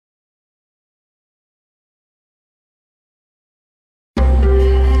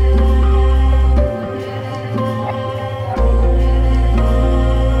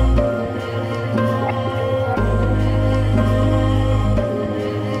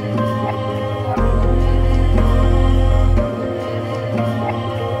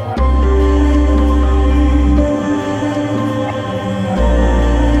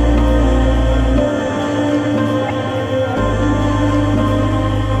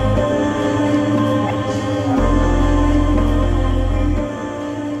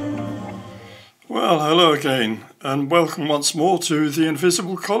Hello again, and welcome once more to the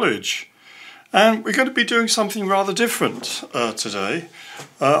Invisible College. And we're going to be doing something rather different today.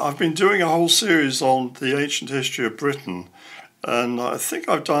 I've been doing a whole series on the ancient history of Britain, and I think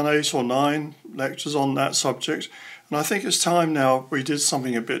I've done 8 or 9 lectures on that subject, and I think it's time now we did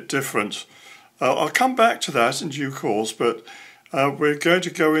something a bit different. I'll come back to that in due course, but we're going to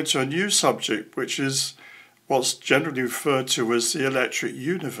go into a new subject, which is what's generally referred to as the electric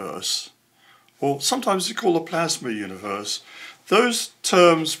universe, or sometimes it's called a plasma universe. Those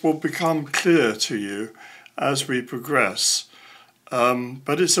terms will become clear to you as we progress.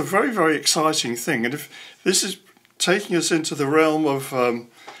 But it's a very, very exciting thing. And if this is taking us into the realm of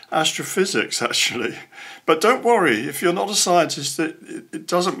astrophysics, actually. But don't worry, if you're not a scientist, it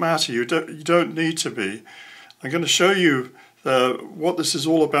doesn't matter. You don't need to be. I'm going to show you what this is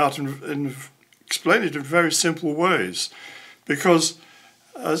all about and explain it in very simple ways. Because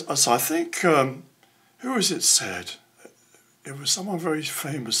as I think, who was it said? It was someone very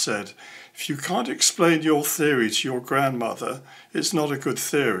famous said, if you can't explain your theory to your grandmother, it's not a good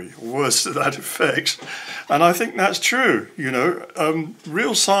theory, or words to that effect. And I think that's true, you know.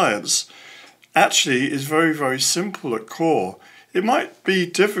 Real science actually is very, very simple at core. It might be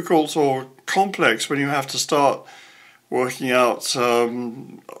difficult or complex when you have to start working out, I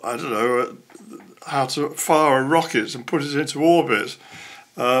don't know, how to fire a rocket and put it into orbit.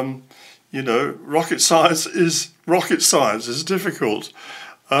 You know, rocket science is difficult.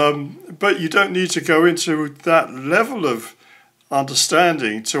 But you don't need to go into that level of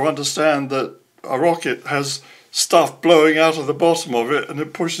understanding to understand that a rocket has stuff blowing out of the bottom of it and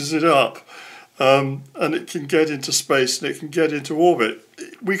it pushes it up. And it can get into space and it can get into orbit.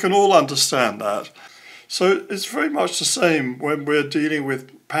 We can all understand that. So it's very much the same when we're dealing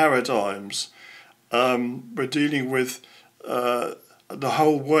with paradigms. We're dealing with the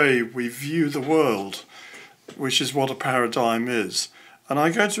whole way we view the world, which is what a paradigm is. And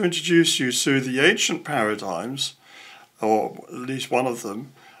I'm going to introduce you to the ancient paradigms, or at least one of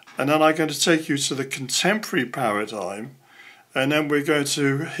them, and then I'm going to take you to the contemporary paradigm, and then we're going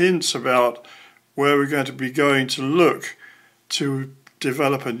to hint about where we're going to be going to look to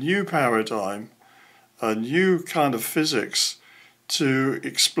develop a new paradigm, a new kind of physics to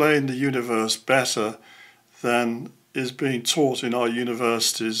explain the universe better than is being taught in our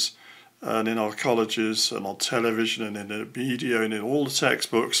universities and in our colleges and on television and in the media and in all the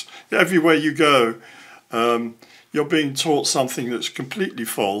textbooks. Everywhere you go, you're being taught something that's completely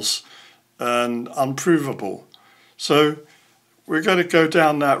false and unprovable. So we're going to go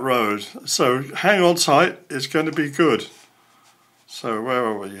down that road. So hang on tight, it's going to be good. So where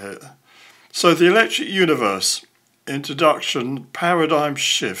are we here? So the electric universe, introduction, paradigm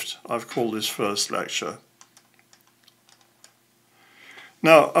shift, I've called this first lecture.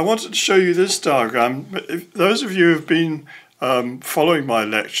 Now, I wanted to show you this diagram. If those of you who have been following my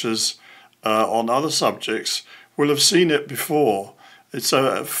lectures on other subjects will have seen it before. It's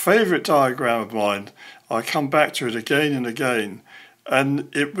a favourite diagram of mine. I come back to it again and again. And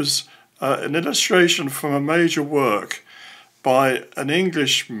it was an illustration from a major work by an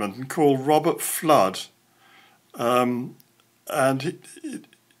Englishman called Robert Flood. And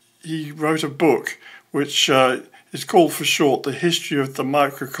he wrote a book which is called for short The History of the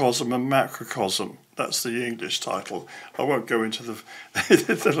Microcosm and Macrocosm. That's the English title. I won't go into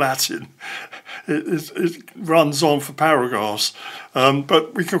the Latin. It runs on for paragraphs.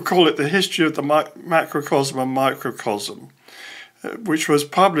 But we can call it The History of the Macrocosm and Microcosm, which was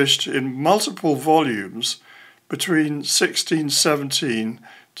published in multiple volumes between 1617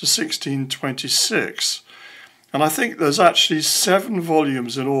 to 1626. And I think there's actually 7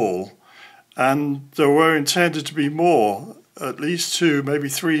 volumes in all. And there were intended to be more, at least 2, maybe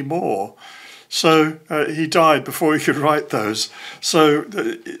 3 more. So he died before he could write those. So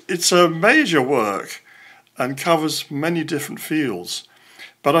it's a major work and covers many different fields.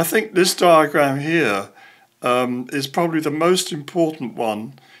 But I think this diagram here is probably the most important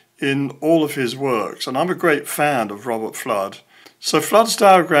one in all of his works. And I'm a great fan of Robert Flood. So Flood's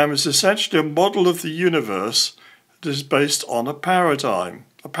diagram is essentially a model of the universe that is based on a paradigm.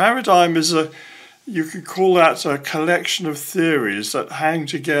 A paradigm is you could call that a collection of theories that hang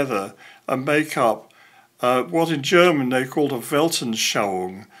together and make up what in German they called a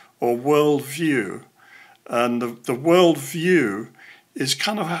Weltanschauung, or worldview. And the worldview is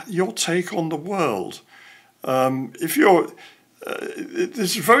kind of your take on the world.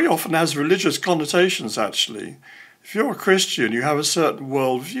 This very often has religious connotations, actually. If you're a Christian, you have a certain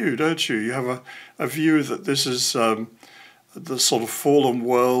worldview, don't you? You have a view that this is the sort of fallen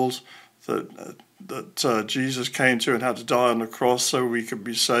world, that Jesus came to and had to die on the cross so we could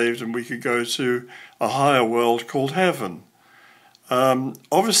be saved and we could go to a higher world called heaven.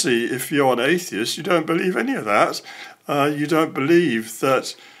 Obviously, if you're an atheist, you don't believe any of that. You don't believe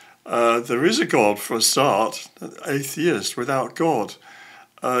that there is a God for a start, atheist without God.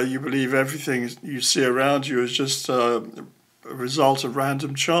 You believe everything you see around you is just a result of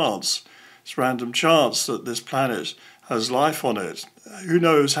random chance. It's random chance that this planet has life on it. Who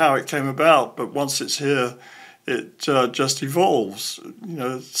knows how it came about, but once it's here, it just evolves. You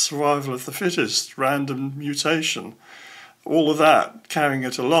know, survival of the fittest, random mutation, all of that, carrying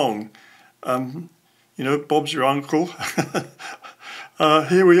it along. You know, Bob's your uncle.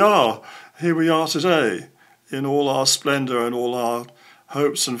 Here we are today, in all our splendour and all our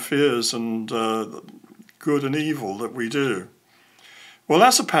hopes and fears and good and evil that we do. Well,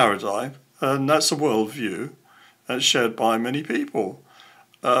 that's a paradigm, and that's a worldview that's shared by many people.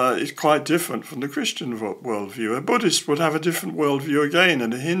 It's quite different from the Christian worldview. A Buddhist would have a different worldview again,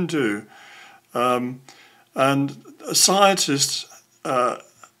 and a Hindu. And a scientist,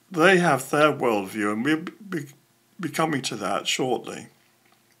 they have their worldview, and we'll be coming to that shortly.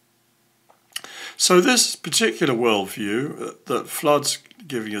 So this particular worldview that Flood's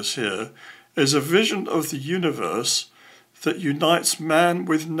giving us here is a vision of the universe that unites man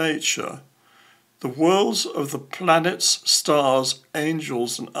with nature, the worlds of the planets, stars,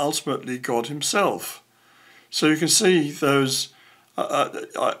 angels, and ultimately God himself. So you can see those,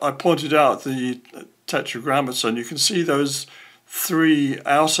 I pointed out the tetragrammaton, you can see those three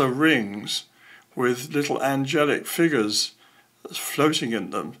outer rings with little angelic figures floating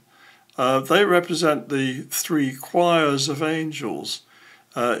in them. They represent the three choirs of angels.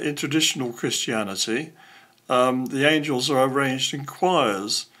 In traditional Christianity, the angels are arranged in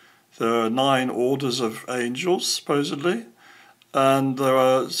choirs. There are 9 orders of angels, supposedly, and there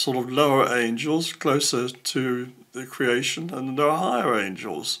are sort of lower angels closer to the creation, and there are higher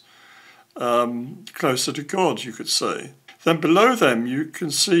angels closer to God, you could say. Then below them you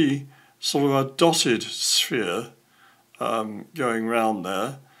can see sort of a dotted sphere going round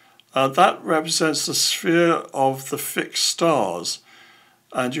there. That represents the sphere of the fixed stars.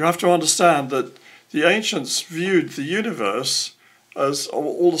 And you have to understand that the ancients viewed the universe as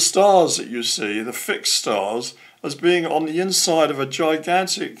all the stars that you see, the fixed stars, as being on the inside of a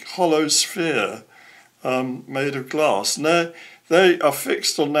gigantic hollow sphere made of glass. And they are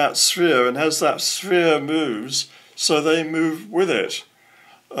fixed on that sphere, and as that sphere moves, so they move with it.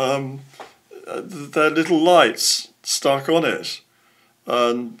 They're little lights stuck on it.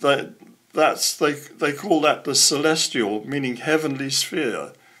 And they call that the celestial, meaning heavenly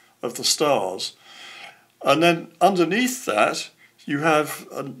sphere of the stars. And then underneath that, you have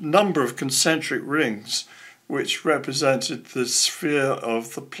a number of concentric rings which represented the sphere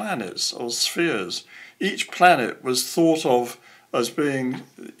of the planets, or spheres. Each planet was thought of as being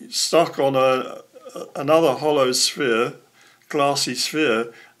stuck on another hollow sphere, glassy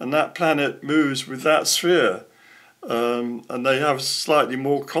sphere, and that planet moves with that sphere. And they have slightly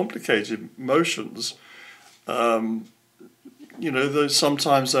more complicated motions. You know,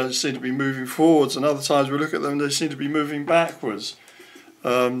 sometimes they seem to be moving forwards, and other times we look at them and they seem to be moving backwards.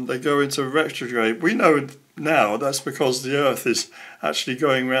 They go into retrograde. We know now that's because the Earth is actually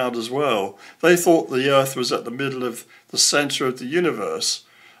going round as well. They thought the Earth was at the middle of the centre of the universe,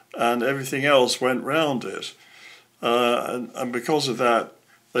 and everything else went round it. And because of that,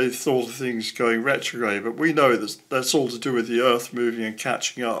 they thought of things going retrograde. But we know that's all to do with the Earth moving and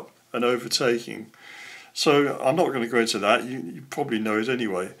catching up and overtaking. So I'm not going to go into that. You probably know it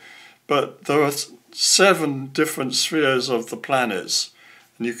anyway. But there are 7 different spheres of the planets.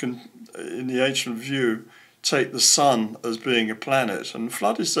 And you can, in the ancient view, take the sun as being a planet. And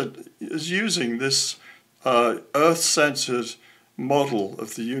Flood is using this Earth-centered model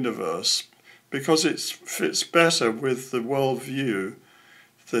of the universe because it fits better with the worldview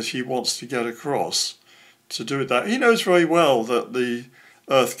that he wants to get across to do that. He knows very well that the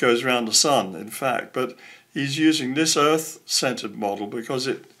Earth goes around the sun, in fact, but he's using this Earth-centered model because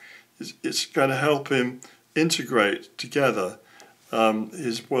it's going to help him integrate together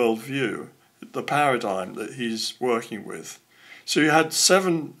his worldview, the paradigm that he's working with. So you had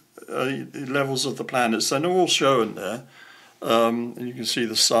 7 levels of the planets, and they're all shown there. And you can see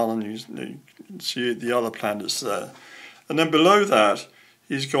the sun, and you can see the other planets there. And then below that,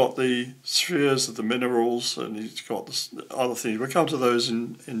 he's got the spheres of the minerals, and he's got the other things. We'll come to those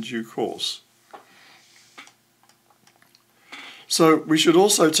in due course. So we should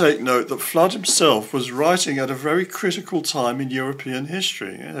also take note that Flood himself was writing at a very critical time in European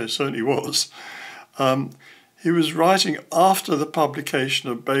history. Yeah, it certainly was. He was writing after the publication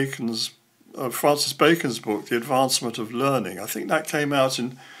of Bacon's Francis Bacon's book, The Advancement of Learning. I think that came out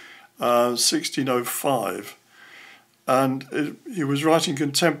in 1605, and he was writing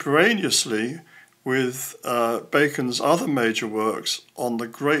contemporaneously with Bacon's other major works on the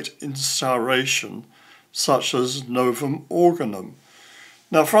great instauration, such as Novum Organum.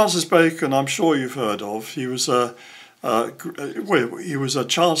 Now, Francis Bacon, I'm sure you've heard of. He was a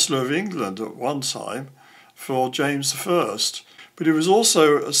Chancellor of England at one time for James I, but he was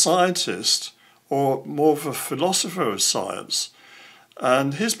also a scientist, or more of a philosopher of science.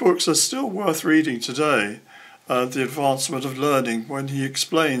 And his books are still worth reading today, The Advancement of Learning, when he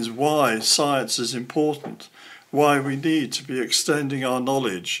explains why science is important, why we need to be extending our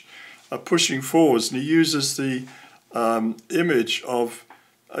knowledge, pushing forwards. And he uses the image of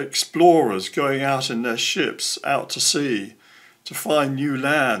explorers going out in their ships out to sea to find new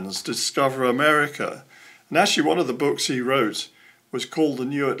lands, discover America. And actually one of the books he wrote was called The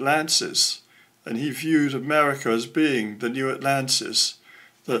New Atlantis, and he viewed America as being the new Atlantis,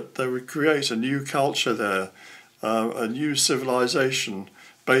 that they would create a new culture there, a new civilization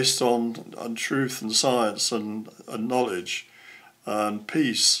based on truth and science and knowledge and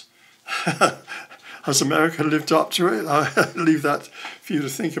peace. Has America lived up to it? I leave that for you to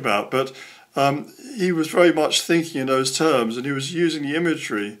think about. But he was very much thinking in those terms, and he was using the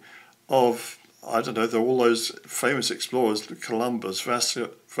imagery of, I don't know, all those famous explorers, Columbus,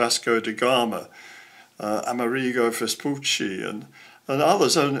 Vasco da Gama, Amerigo Vespucci, and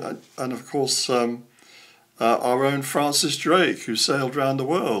others, and of course our own Francis Drake, who sailed around the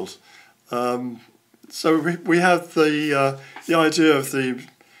world. So we have the idea of the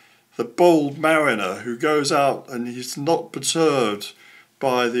bold mariner who goes out and he's not perturbed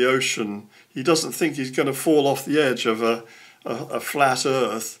by the ocean. He doesn't think he's going to fall off the edge of a flat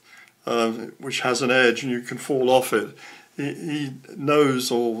earth, which has an edge and you can fall off it. He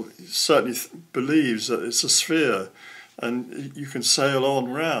knows, or certainly believes, that it's a sphere and you can sail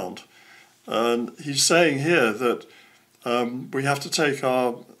on round. And he's saying here that we have to take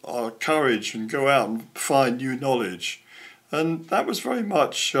our courage and go out and find new knowledge. And that was very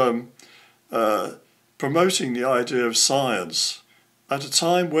much promoting the idea of science at a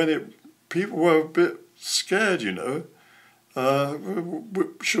time when people were a bit scared, you know.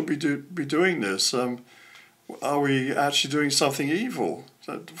 Should we be doing this? Are we actually doing something evil,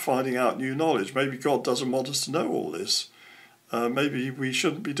 finding out new knowledge? Maybe God doesn't want us to know all this. Maybe we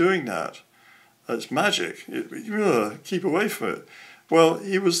shouldn't be doing that. It's magic. Keep away from it. Well,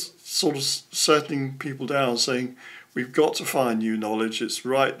 he was sort of settling people down, saying, we've got to find new knowledge. It's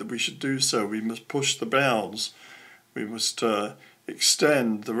right that we should do so. We must push the bounds. We must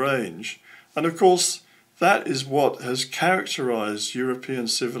extend the range. And of course, that is what has characterized European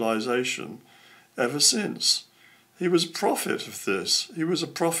civilization ever since. He was a prophet of this. He was a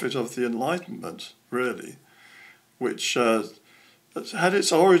prophet of the Enlightenment, really, which had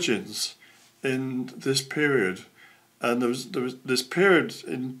its origins in this period. And there was this period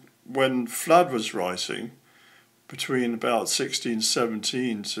when Flood was writing, between about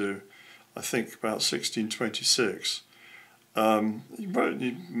 1617 to, I think, about 1626. He wrote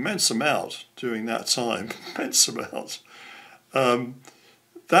an immense amount during that time, immense amount.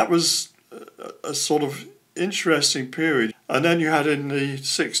 That was a sort of interesting period. And then you had in the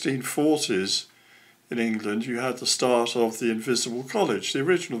 1640s in England, you had the start of the Invisible College, the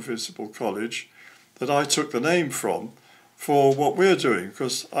original Invisible College that I took the name from for what we're doing,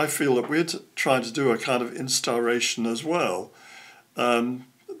 because I feel that we're trying to do a kind of instauration as well. The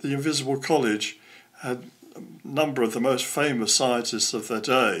Invisible College had a number of the most famous scientists of their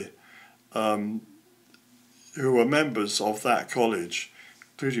day who were members of that college,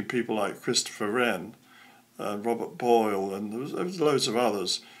 including people like Christopher Wren, Robert Boyle, and there was loads of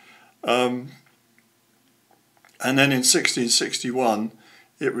others. And then in 1661,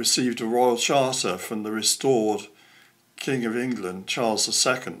 it received a royal charter from the restored King of England, Charles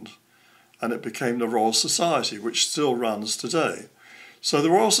II, and it became the Royal Society, which still runs today. So the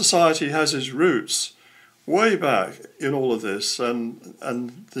Royal Society has its roots way back in all of this, and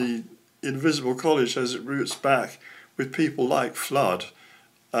the Invisible College has its roots back with people like Flood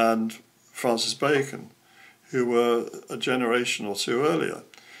and Francis Bacon, who were a generation or two earlier.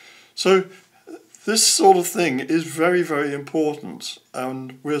 So this sort of thing is very, very important,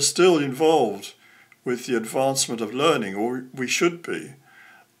 and we're still involved with the advancement of learning, or we should be.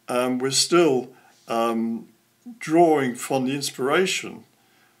 We're still drawing from the inspiration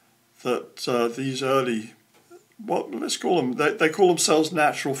that these early, let's call them, they call themselves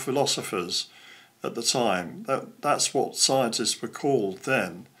natural philosophers at the time. That's what scientists were called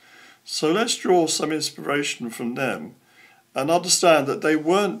then. So let's draw some inspiration from them and understand that they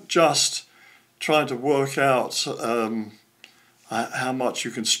weren't just trying to work out how much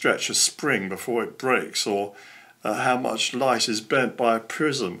you can stretch a spring before it breaks, or how much light is bent by a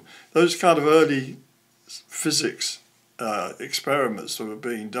prism. Those kind of early physics experiments that were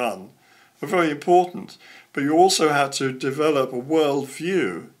being done were very important, but you also had to develop a world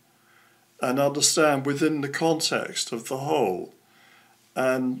view and understand within the context of the whole.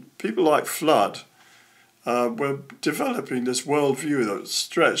 And people like Flood were developing this worldview that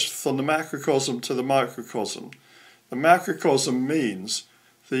stretched from the macrocosm to the microcosm. The macrocosm means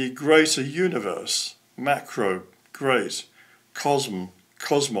the greater universe, macro, great,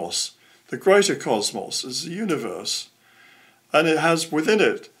 cosmos. The greater cosmos is the universe, and it has within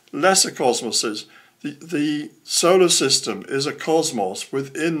it lesser cosmoses. The solar system is a cosmos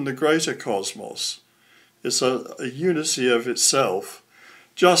within the greater cosmos. It's a unity of itself,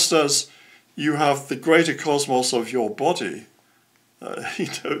 just as you have the greater cosmos of your body.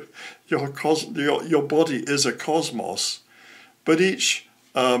 Your body is a cosmos, but each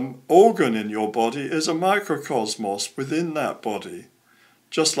organ in your body is a microcosmos within that body,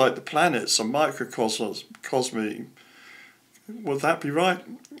 just like the planets are microcosmos. Would that be right?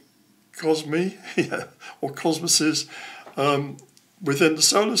 Cosmi, yeah, or cosmoses within the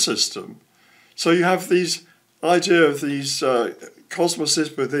solar system. So you have these idea of these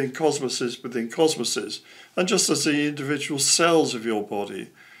cosmoses within cosmoses within cosmoses, and just as the individual cells of your body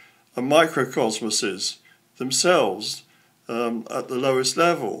are microcosmoses themselves at the lowest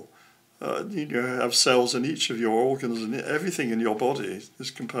level. You have cells in each of your organs, and everything in your body is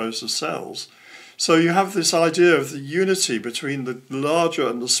composed of cells. So you have this idea of the unity between the larger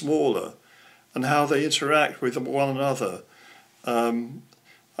and the smaller, and how they interact with one another. And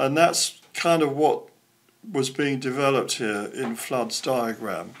that's kind of what was being developed here in Flood's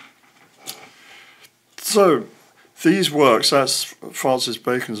diagram. So these works, that's Francis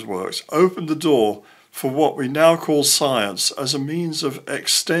Bacon's works, opened the door for what we now call science as a means of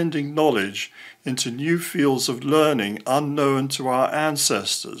extending knowledge into new fields of learning unknown to our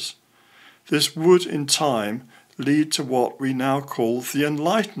ancestors. This would, in time, lead to what we now call the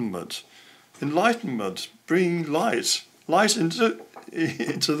Enlightenment. Enlightenment, bringing light into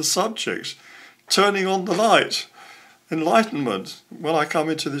the subject, turning on the light. Enlightenment, when I come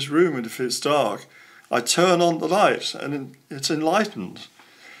into this room and if it's dark, I turn on the light and it's enlightened.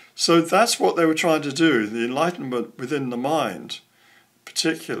 So that's what they were trying to do. The enlightenment within the mind,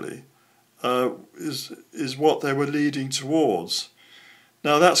 particularly, is what they were leading towards.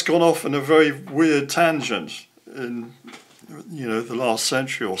 Now that's gone off in a very weird tangent in the last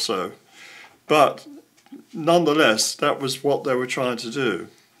century or so, but nonetheless that was what they were trying to do.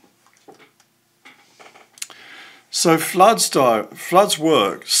 So Flood's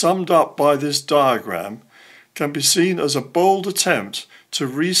work, summed up by this diagram, can be seen as a bold attempt to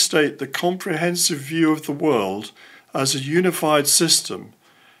restate the comprehensive view of the world as a unified system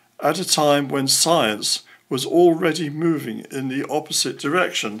at a time when science was already moving in the opposite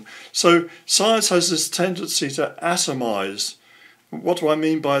direction. So science has this tendency to atomize. What do I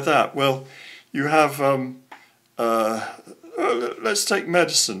mean by that? Well, you have, let's take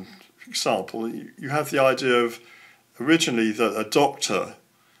medicine, for example. You have the idea of originally that a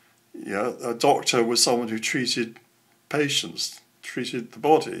doctor was someone who treated patients, treated the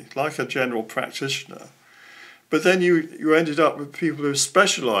body, like a general practitioner. But then you ended up with people who are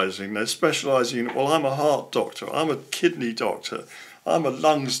specialising. They're specialising in, well, I'm a heart doctor, I'm a kidney doctor, I'm a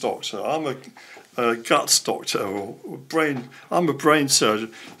lungs doctor, I'm a guts doctor, or I'm a brain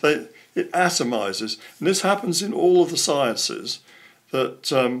surgeon. It atomizes. And this happens in all of the sciences,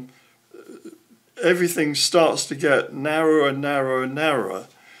 that everything starts to get narrower and narrower and narrower.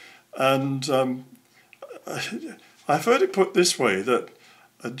 And I've heard it put this way, that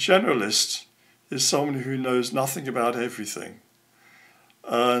a generalist is someone who knows nothing about everything.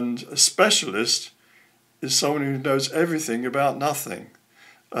 And a specialist is someone who knows everything about nothing.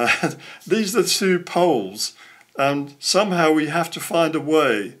 These are the two poles, and somehow we have to find a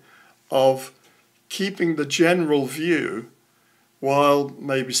way of keeping the general view while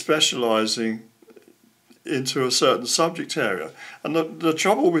maybe specialising into a certain subject area. And the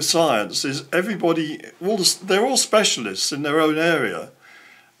trouble with science is they're all specialists in their own area,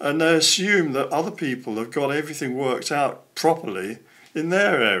 and they assume that other people have got everything worked out properly in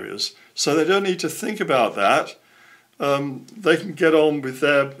their areas. So they don't need to think about that. They can get on with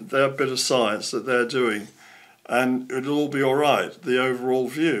their bit of science that they're doing, and it'll all be all right, the overall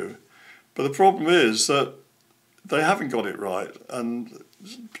view. But the problem is that they haven't got it right, and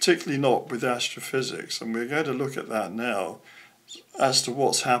particularly not with astrophysics. And we're going to look at that now as to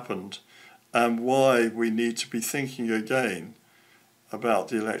what's happened and why we need to be thinking again about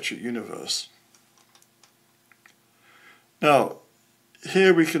the electric universe. Now,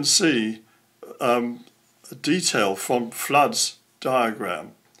 here we can see a detail from Flood's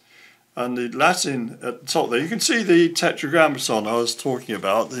diagram. And the Latin at the top there, you can see the tetragrammaton I was talking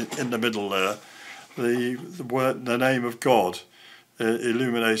about in the middle there, the name of God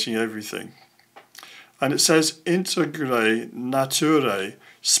illuminating everything. And it says, Integre naturae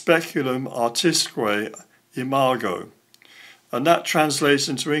speculum artisque imago. And that translates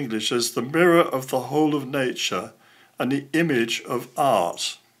into English as the mirror of the whole of nature and the image of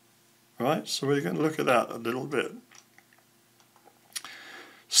art. Right? So we're going to look at that a little bit.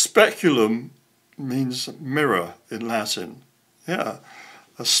 Speculum means mirror in Latin. Yeah,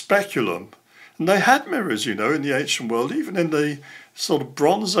 a speculum. And they had mirrors, you know, in the ancient world. Even in the sort of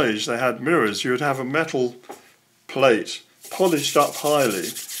Bronze Age, they had mirrors. You would have a metal plate polished up highly,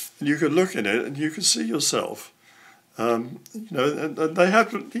 and you could look in it and you could see yourself. You know, and they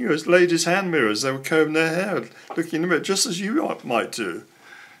had, you know, ladies' hand mirrors. They would comb their hair, looking in the mirror, just as you might do.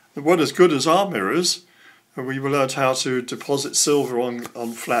 They weren't as good as our mirrors. We learned how to deposit silver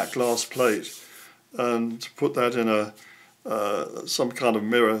on flat glass plate and put that in some kind of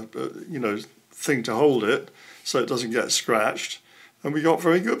mirror, you know, thing to hold it so it doesn't get scratched. And we got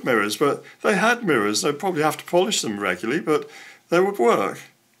very good mirrors, but they had mirrors. They'd probably have to polish them regularly, but they would work.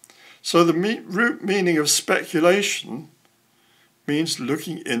 So the root meaning of speculation means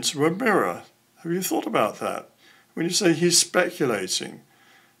looking into a mirror. Have you thought about that? When you say he's speculating,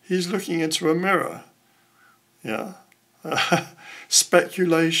 he's looking into a mirror. Yeah,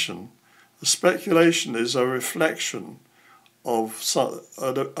 speculation. A speculation is a reflection of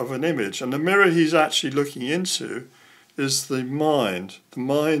an image, and the mirror he's actually looking into is the mind. The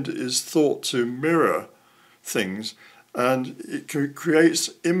mind is thought to mirror things, and it creates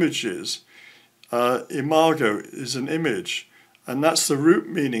images. Imago is an image, and that's the root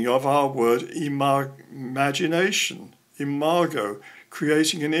meaning of our word imagination. Imago,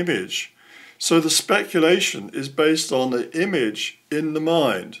 creating an image. So the speculation is based on the image in the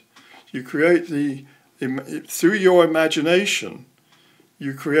mind. You create through your imagination,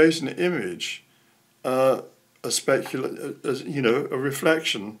 you create an image, you know, a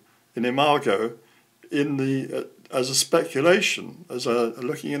reflection, an imago, as a speculation, as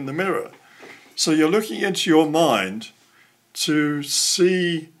looking in the mirror. So you're looking into your mind to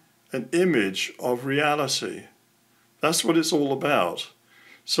see an image of reality. That's what it's all about.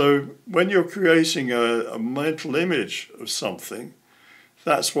 So when you're creating a mental image of something,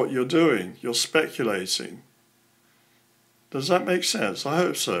 that's what you're doing. You're speculating. Does that make sense? I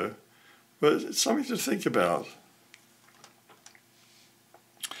hope so. But it's something to think about.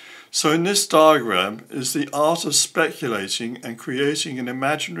 So in this diagram is the art of speculating and creating an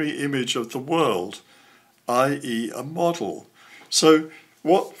imaginary image of the world, i.e. a model. So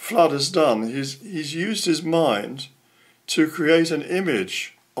what Flood has done, he's used his mind to create an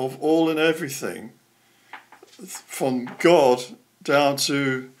image of all and everything, from God down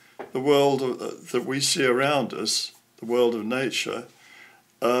to the world that we see around us, the world of nature,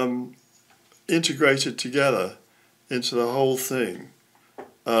 integrated together into the whole thing.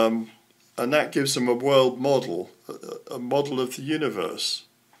 And that gives them a world model, a model of the universe.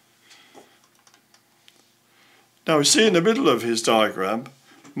 Now we see in the middle of his diagram,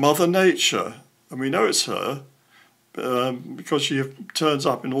 Mother Nature, and we know it's her, because she turns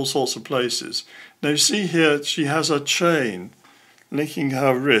up in all sorts of places. Now you see here she has a chain linking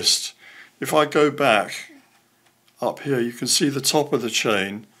her wrist. If I go back up here, you can see the top of the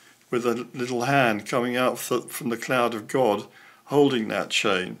chain with a little hand coming out from the cloud of God holding that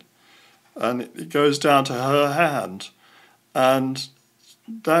chain. And it goes down to her hand. And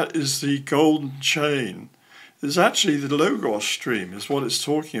that is the golden chain. It's actually the Logos stream is what it's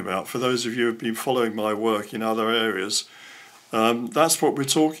talking about. For those of you who have been following my work in other areas, that's what we're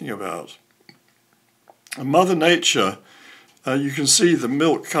talking about. And Mother Nature, you can see the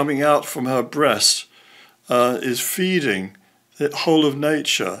milk coming out from her breast is feeding the whole of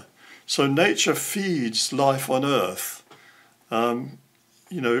nature. So nature feeds life on earth.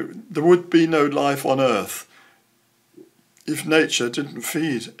 You know, there would be no life on earth if nature didn't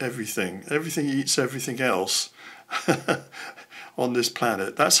feed everything. Everything eats everything else on this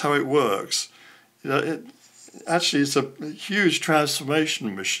planet. That's how it works. You know, actually, it's a huge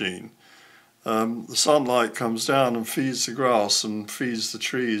transformation machine. The sunlight comes down and feeds the grass and feeds the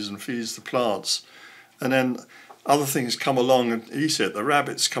trees and feeds the plants. And then other things come along and eat it. The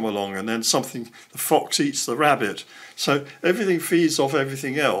rabbits come along, and then the fox eats the rabbit. So everything feeds off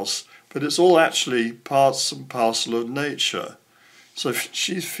everything else, but it's all actually parts and parcel of nature. So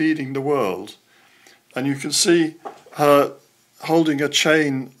she's feeding the world. And you can see her holding a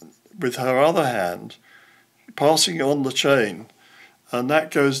chain with her other hand, passing on the chain, and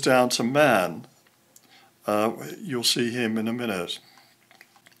that goes down to man. You'll see him in a minute.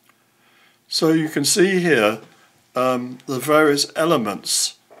 So you can see here the various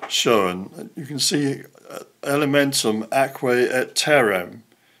elements shown. You can see elementum aquae et terre,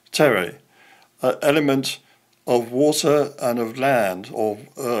 element of water and of land, or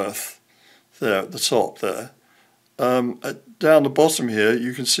earth, there at the top there. Down the bottom here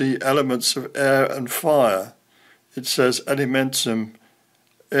you can see elements of air and fire. It says elementum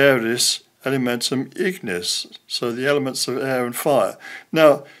aeris, elementum ignis, so the elements of air and fire.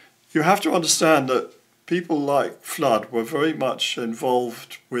 Now, you have to understand that people like Flood were very much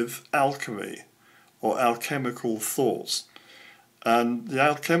involved with alchemy, or alchemical thoughts. And the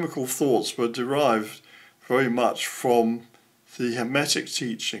alchemical thoughts were derived very much from the Hermetic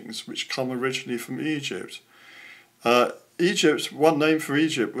teachings, which come originally from Egypt. Egypt, one name for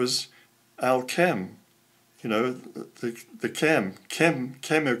Egypt was Al-Chem. You know, the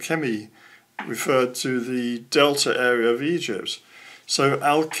chemi referred to the delta area of Egypt. So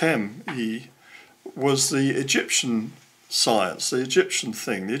Al-Chem was the Egyptian science, the Egyptian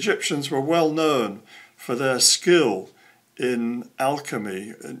thing. The Egyptians were well known for their skill in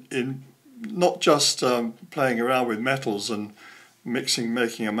alchemy, in not just playing around with metals and making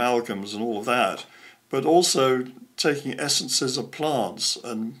amalgams and all of that, but also taking essences of plants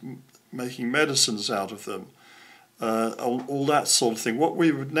and making medicines out of them, all that sort of thing. What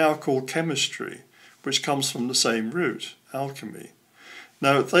we would now call chemistry, which comes from the same root, alchemy.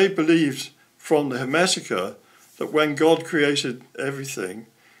 Now, they believed from the Hermetica that when God created everything,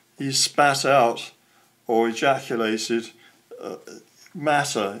 he spat out or ejaculated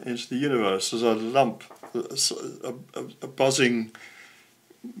matter into the universe as a lump, a buzzing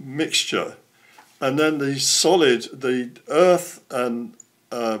mixture. And then the earth and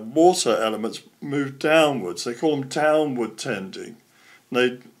water elements moved downwards. They call them downward tending. And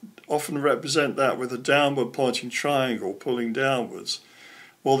they often represent that with a downward pointing triangle pulling downwards.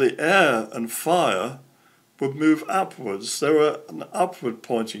 Well, the air and fire would move upwards. They were an upward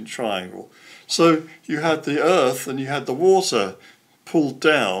pointing triangle. So you had the earth and you had the water pulled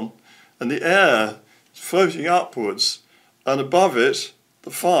down and the air floating upwards, and above it the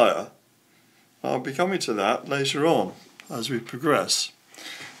fire. I'll be coming to that later on as we progress.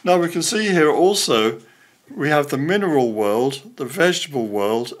 Now we can see here also we have the mineral world, the vegetable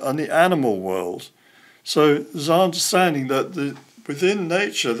world and the animal world. So there's an understanding that within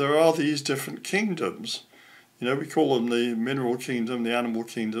nature there are these different kingdoms. You know, we call them the mineral kingdom, the animal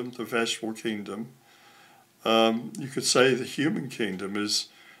kingdom, the vegetable kingdom. You could say the human kingdom is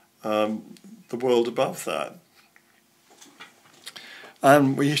the world above that.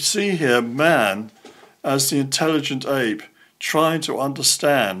 And we see here man as the intelligent ape trying to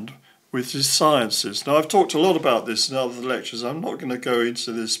understand with his sciences. Now, I've talked a lot about this in other lectures. I'm not going to go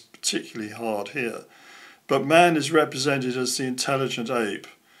into this particularly hard here. But man is represented as the intelligent ape.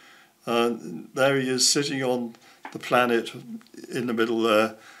 There he is sitting on the planet in the middle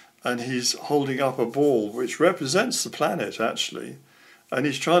there, and he's holding up a ball which represents the planet actually, and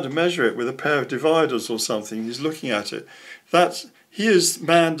he's trying to measure it with a pair of dividers or something. He's looking at it. He is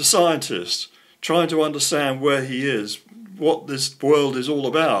man the scientist, trying to understand where he is, what this world is all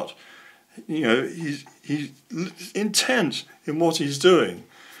about. You know, he's intent in what he's doing,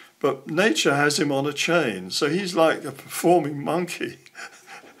 but nature has him on a chain, so he's like a performing monkey.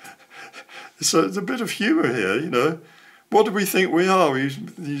 So there's a bit of humour here, you know. What do we think we are?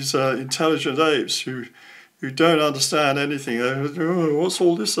 These intelligent apes who don't understand anything. Oh, what's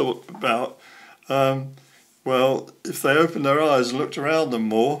all this about? Well, if they opened their eyes and looked around them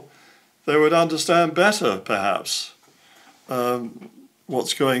more, they would understand better, perhaps,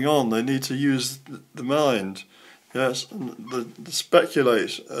 what's going on. They need to use the mind, yes, and the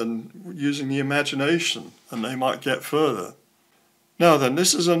speculate and using the imagination, and they might get further. Now then,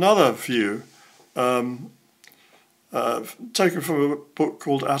 this is another view taken from a book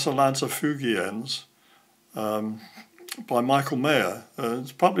called Atalanta Fugiens by Michael Mayer.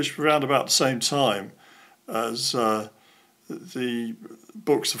 It's published around about the same time as the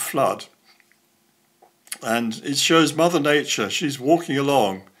books of Flood. And it shows Mother Nature. She's walking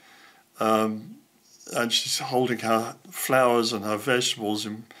along and she's holding her flowers and her vegetables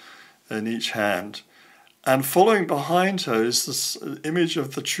in each hand. And following behind her is this image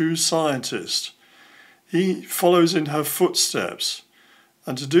of the true scientist. He follows in her footsteps.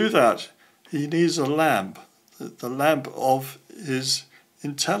 And to do that, he needs a lamp, the lamp of his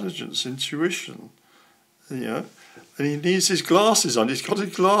intelligence, intuition, you know. And he needs his glasses on. He's got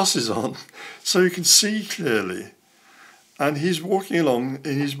his glasses on so he can see clearly. And he's walking along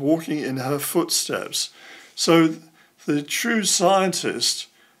and he's walking in her footsteps. So the true scientist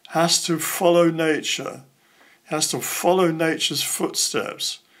has to follow nature, has to follow nature's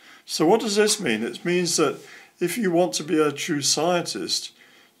footsteps. So what does this mean? It means that if you want to be a true scientist,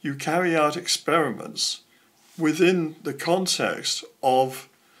 you carry out experiments within the context of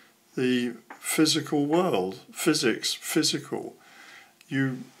the physical world, physics, physical.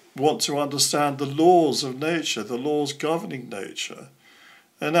 You want to understand the laws of nature, the laws governing nature.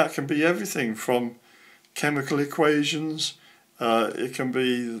 And that can be everything from chemical equations, it can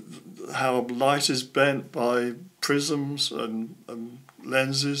be how light is bent by prisms and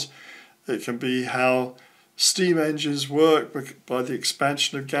lenses, it can be how steam engines work by the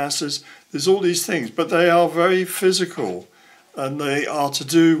expansion of gases. There's all these things, but they are very physical and they are to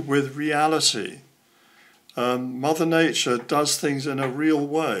do with reality. Mother Nature does things in a real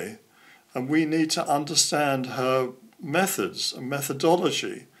way, and we need to understand her methods and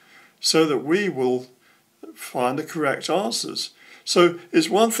methodology so that we will find the correct answers. So it's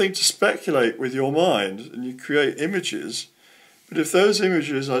one thing to speculate with your mind and you create images, but if those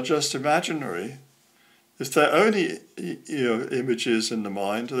images are just imaginary, if they're only images in the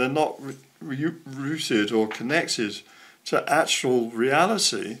mind, they're not rooted or connected to actual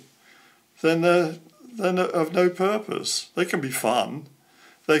reality, then they're of no purpose. They can be fun.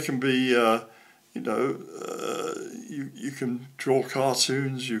 They can be, you can draw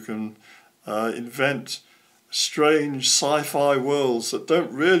cartoons, you can invent strange sci-fi worlds that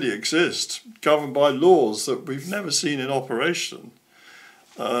don't really exist, governed by laws that we've never seen in operation.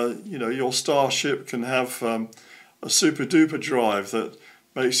 Your starship can have a super duper drive that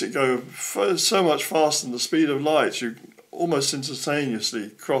makes it go so much faster than the speed of light you almost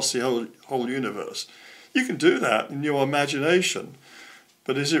instantaneously cross the whole universe. You can do that in your imagination,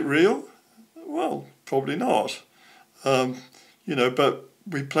 but is it real? Well, probably not. But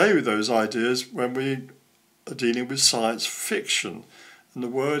we play with those ideas when we are dealing with science fiction, and the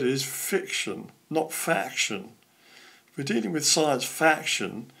word is fiction, not faction. If we're dealing with science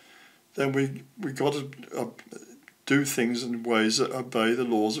faction, then we got to do things in ways that obey the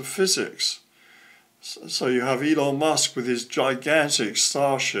laws of physics. So you have Elon Musk with his gigantic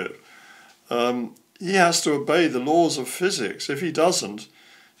starship. He has to obey the laws of physics. If he doesn't,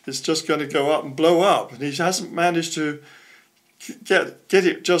 it's just going to go up and blow up. And he hasn't managed to get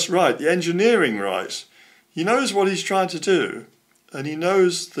it just right, the engineering right. He knows what he's trying to do, and he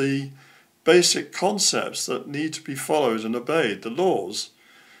knows the basic concepts that need to be followed and obeyed, the laws.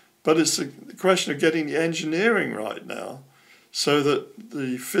 But it's the question of getting the engineering right now so that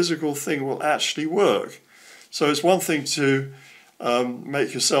the physical thing will actually work. So it's one thing to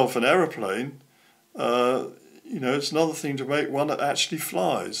make yourself an aeroplane. It's another thing to make one that actually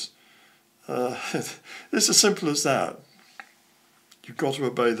flies. It's as simple as that. You've got to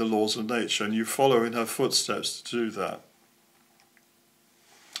obey the laws of nature, and you follow in her footsteps to do that.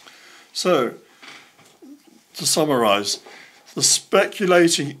 So, to summarize, the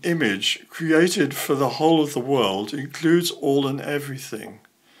speculating image created for the whole of the world includes all and everything.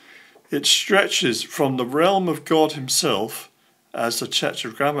 It stretches from the realm of God himself, as the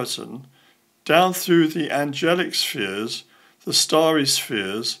Tetragrammaton, down through the angelic spheres, the starry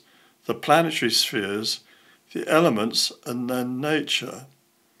spheres, the planetary spheres, the elements, and then nature.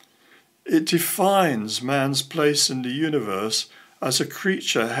 It defines man's place in the universe as a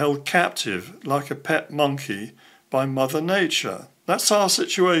creature held captive like a pet monkey by Mother Nature. That's our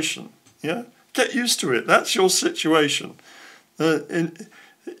situation. Yeah, get used to it. That's your situation.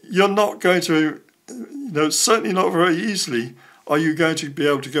 You're not going to, certainly not very easily are you going to be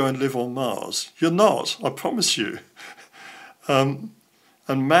able to go and live on Mars. You're not, I promise you. And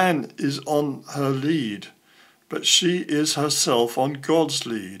man is on her lead, but she is herself on God's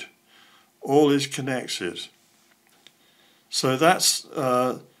lead. All is connected. So that's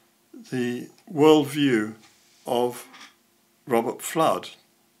the worldview of Robert Flood.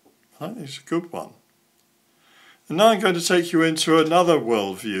 I think it's a good one. And now I'm going to take you into another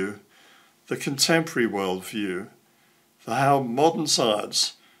worldview, the contemporary worldview, for how modern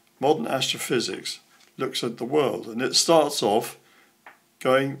science, modern astrophysics, looks at the world. And it starts off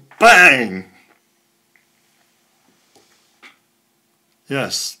going bang!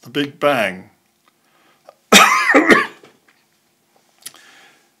 Yes, the Big Bang.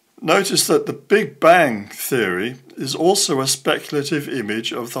 Notice that the Big Bang theory is also a speculative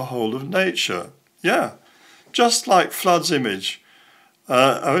image of the whole of nature. Yeah, just like Flood's image,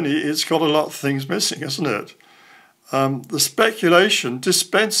 only it's got a lot of things missing, isn't it? The speculation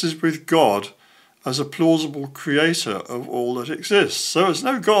dispenses with God as a plausible creator of all that exists. So there's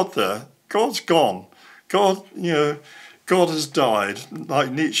no God there. God's gone. God God has died,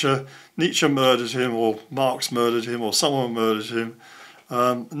 like Nietzsche murdered him, or Marx murdered him, or someone murdered him.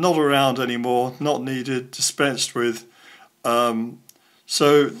 Not around anymore, not needed, dispensed with.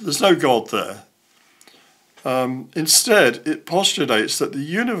 So there's no God there. Instead, it postulates that the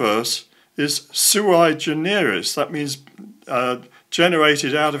universe is sui generis. That means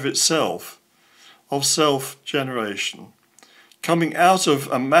generated out of itself, of self-generation, coming out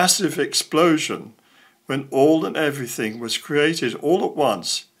of a massive explosion when all and everything was created all at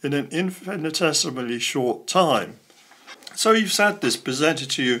once in an infinitesimally short time. So you've had this presented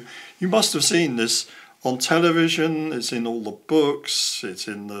to you. You must have seen this on television. It's in all the books. It's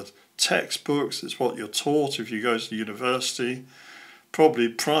in the textbooks. It's what you're taught if you go to university, probably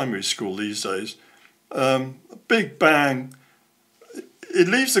primary school these days. Big Bang. It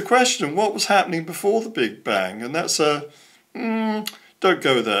leaves the question, what was happening before the Big Bang? And that's a don't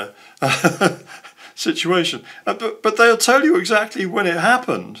go there situation. But they'll tell you exactly when it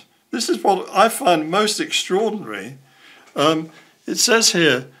happened. This is what I find most extraordinary. It says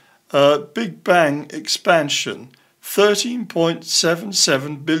here, Big Bang expansion,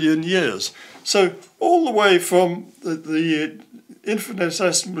 13.77 billion years. So all the way from the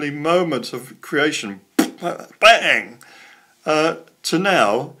infinitesimally moment of creation, bang, to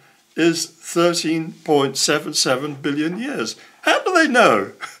now is 13.77 billion years. How do they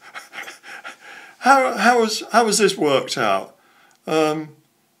know? How has this worked out?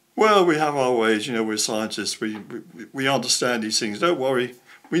 Well, we have our ways, you know, we're scientists, we understand these things. Don't worry,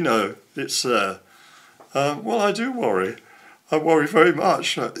 we know it's there. Well, I do worry. I worry very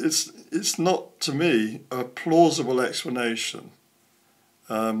much. It's not, to me, a plausible explanation.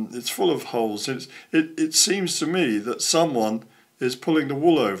 It's full of holes. It seems to me that someone is pulling the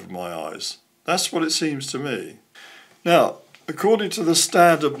wool over my eyes. That's what it seems to me. Now, according to the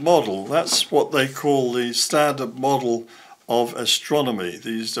Standard Model, that's what they call the Standard Model of astronomy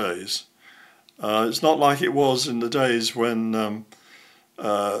these days. It's not like it was in the days when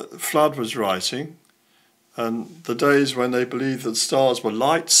Flood was writing, and the days when they believed that stars were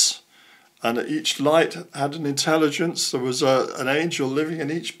lights, and that each light had an intelligence. There was an angel living in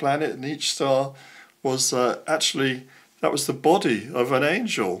each planet, and each star was actually, that was the body of an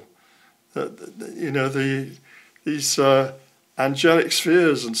angel. You know, these angelic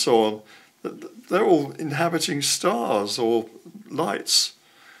spheres and so on, they're all inhabiting stars or lights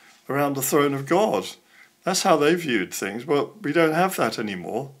around the throne of God. That's how they viewed things. Well, we don't have that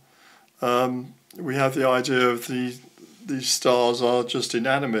anymore. We have the idea of these stars are just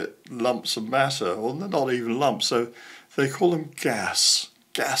inanimate lumps of matter, or they're not even lumps, so they call them gas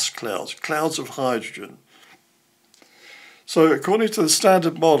clouds, clouds of hydrogen. So according to the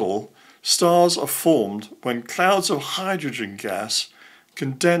Standard Model, stars are formed when clouds of hydrogen gas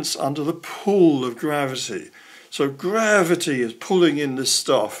condense under the pull of gravity. So gravity is pulling in this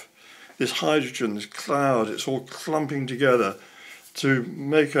stuff, this hydrogen, this cloud, it's all clumping together to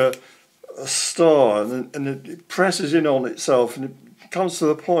make a star, and it presses in on itself, and it comes to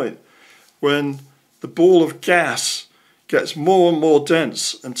the point when the ball of gas gets more and more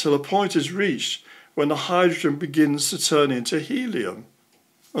dense until a point is reached when the hydrogen begins to turn into helium.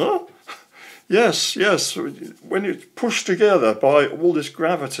 Huh? Yes. When it's pushed together by all this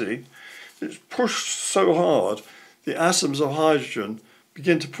gravity, it's pushed so hard, the atoms of hydrogen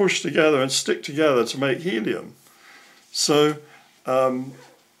begin to push together and stick together to make helium. So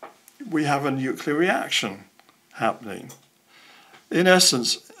we have a nuclear reaction happening. In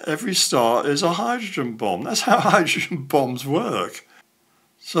essence, every star is a hydrogen bomb. That's how hydrogen bombs work.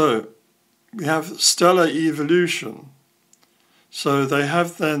 So we have stellar evolution. So they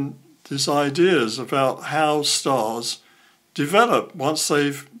have then these ideas about how stars develop once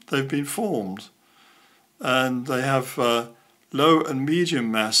they've been formed. And they have low and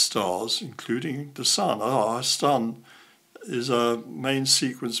medium mass stars, including the Sun. Our Sun is a main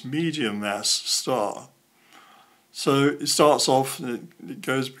sequence medium mass star. So it starts off, and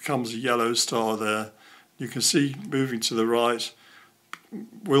it becomes a yellow star there. You can see moving to the right,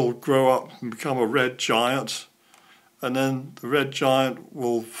 will grow up and become a red giant, and then the red giant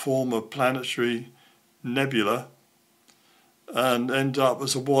will form a planetary nebula and end up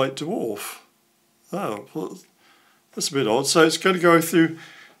as a white dwarf. Oh, well, that's a bit odd. So it's going to go through.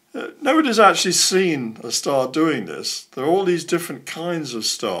 Nobody's actually seen a star doing this. There are all these different kinds of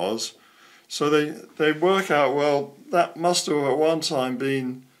stars. So they work out, well, that must have at one time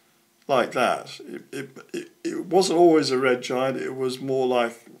been like that. It wasn't always a red giant. It was more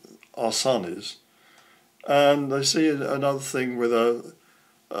like our Sun is. And they see another thing with a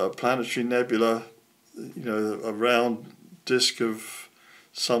planetary nebula, you know, a round disk of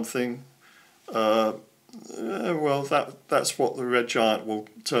something. well, that's what the red giant will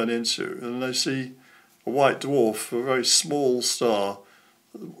turn into. And they see a white dwarf, a very small star,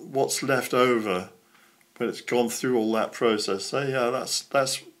 what's left over when it's gone through all that process. Say, yeah, that's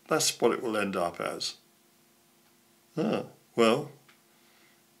what it will end up as. Well,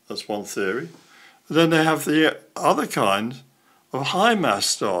 that's one theory. Then they have the other kind of high mass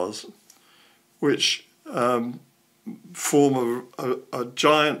stars, which form a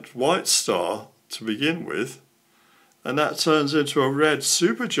giant white star to begin with, and that turns into a red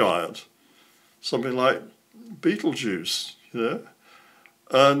supergiant, something like Betelgeuse, you know.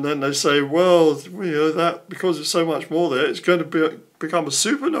 And then they say, well, you know, that because there's so much more there, it's going to become a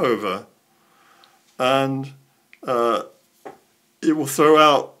supernova, and it will throw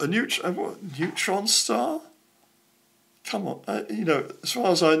out a neutron star. Come on, you know, as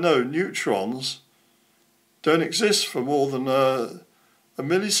far as I know, neutrons don't exist for more than a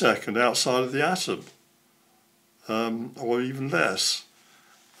millisecond outside of the atom, or even less.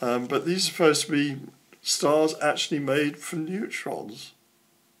 But these are supposed to be stars actually made from neutrons.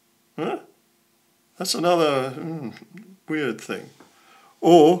 Huh? That's another weird thing.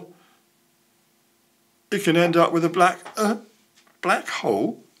 Or it can end up with a black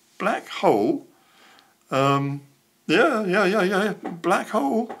hole. Black hole. Yeah. Black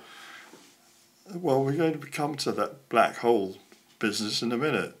hole. Well, we're going to come to that black hole business in a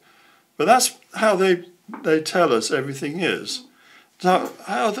minute. But that's how they tell us everything is. Now,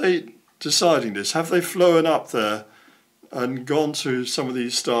 how are they deciding this? Have they flown up there and gone to some of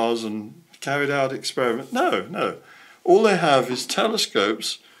these stars and carried out experiments? No. All they have is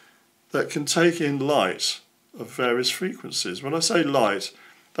telescopes that can take in light of various frequencies. When I say light,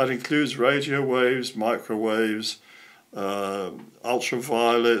 that includes radio waves, microwaves,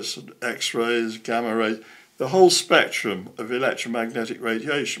 ultraviolets, X-rays, gamma rays, the whole spectrum of electromagnetic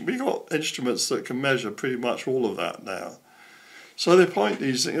radiation. We've got instruments that can measure pretty much all of that now. So they point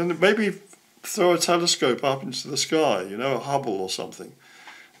these things, and maybe throw a telescope up into the sky, you know, a Hubble or something.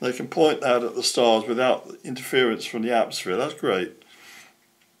 They can point that at the stars without interference from the atmosphere. That's great.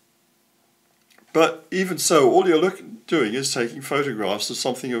 But even so, all you're doing is taking photographs of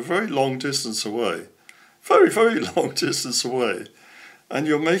something a very long distance away. Very, very long distance away. And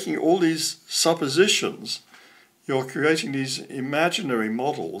you're making all these suppositions. You're creating these imaginary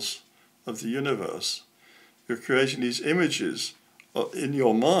models of the universe. You're creating these images in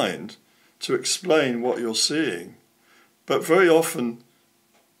your mind to explain what you're seeing. But very often,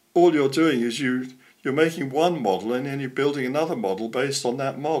 all you're doing is you're making one model and then you're building another model based on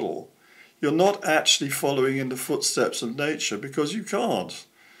that model. You're not actually following in the footsteps of nature because you can't.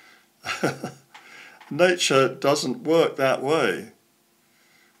 Nature doesn't work that way.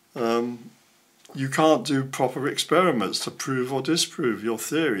 You can't do proper experiments to prove or disprove your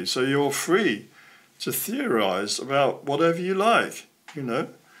theory, so you're free to theorize about whatever you like, you know.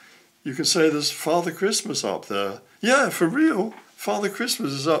 You can say there's Father Christmas up there. Yeah, for real, Father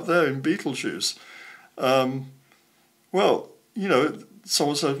Christmas is up there in Betelgeuse. Well, you know,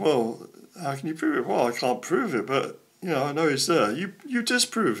 someone said, well, how can you prove it? Well, I can't prove it, but, you know, I know he's there. You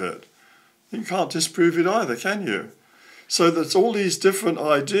disprove it. You can't disprove it either, can you? So there's all these different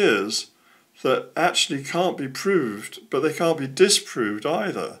ideas that actually can't be proved, but they can't be disproved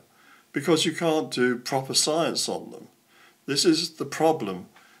either, because you can't do proper science on them. This is the problem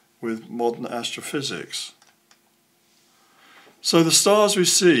with modern astrophysics. So the stars we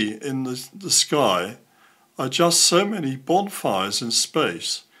see in the sky are just so many bonfires in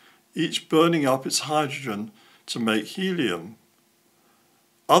space, each burning up its hydrogen to make helium.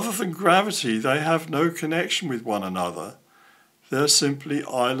 Other than gravity, they have no connection with one another. They're simply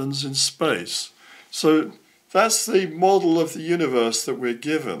islands in space. So that's the model of the universe that we're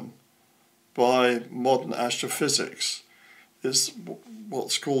given by modern astrophysics. It's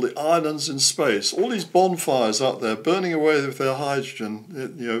what's called the islands in space. All these bonfires up there burning away with their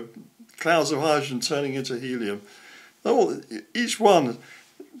hydrogen, you know, clouds of hydrogen turning into helium. Each one,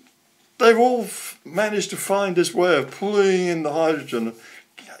 they've all managed to find this way of pulling in the hydrogen,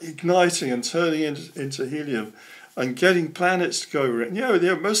 igniting and turning into helium, and getting planets to go around. You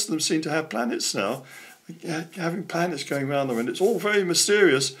know, most of them seem to have planets now, having planets going around them, and it's all very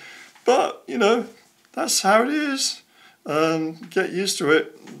mysterious. But, you know, that's how it is. Get used to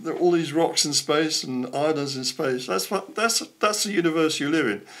it. There are all these rocks in space and islands in space. That's the universe you live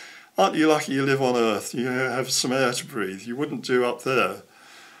in. Aren't you lucky you live on Earth? You have some air to breathe. You wouldn't do up there.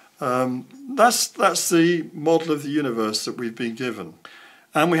 That's the model of the universe that we've been given.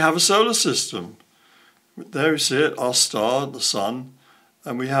 And we have a solar system. There you see it, our star, the sun,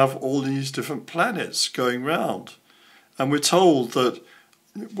 and we have all these different planets going round. And we're told that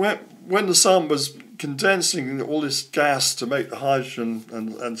when the sun was condensing all this gas to make the hydrogen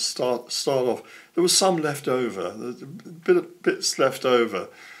and start off, there was some left over, bits left over,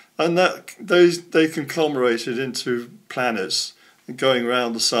 and they conglomerated into planets going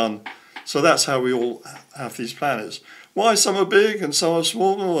around the sun. So that's how we all have these planets. Why some are big and some are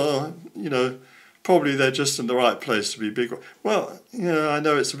small? Well, you know, probably they're just in the right place to be big. Well, you know, I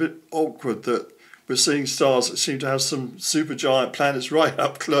know it's a bit awkward that we're seeing stars that seem to have some supergiant planets right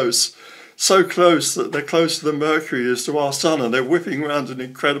up close, so close that they're closer than Mercury is to our sun, and they're whipping around at an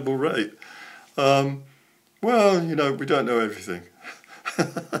incredible rate. Well, you know, we don't know everything.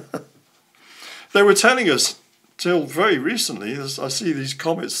 They were telling us till very recently, as I see these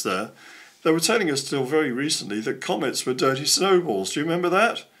comets there, they were telling us till very recently that comets were dirty snowballs. Do you remember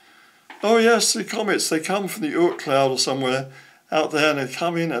that? Oh yes, the comets, they come from the Oort cloud or somewhere out there, and they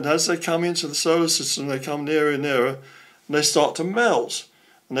come in, and as they come into the solar system, they come nearer and nearer, and they start to melt,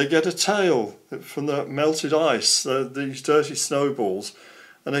 and they get a tail from the melted ice, these dirty snowballs,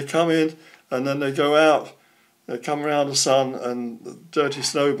 and they come in, and then they go out, they come around the sun, and the dirty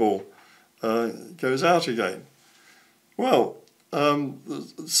snowball goes out again. Well,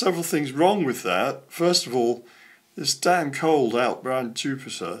 there's several things wrong with that. First of all, it's damn cold out around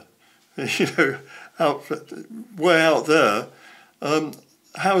Jupiter, you know, way out there.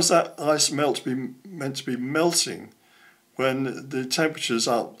 How is that ice meant to be melting when the temperatures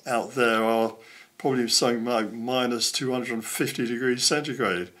out there are probably something like minus 250 degrees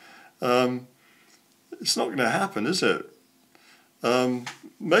centigrade? It's not going to happen, is it?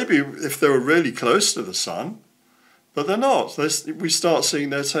 Maybe if they were really close to the sun, but they're not. We start seeing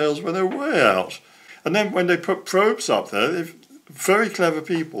their tails when they're way out. And then when they put probes up there, very clever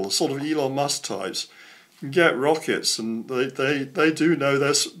people, sort of Elon Musk types, can get rockets, and they do know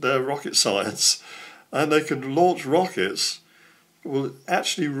their rocket science, and they can launch rockets, will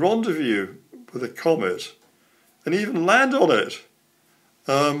actually rendezvous with a comet, and even land on it.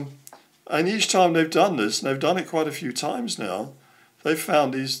 And each time they've done this, and they've done it quite a few times now, they've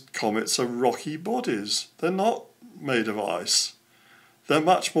found these comets are rocky bodies. They're not made of ice. They're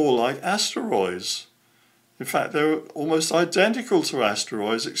much more like asteroids. In fact, they're almost identical to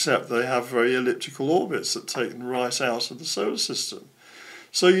asteroids, except they have very elliptical orbits that take them right out of the solar system.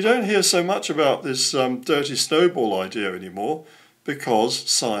 So you don't hear so much about this dirty snowball idea anymore, because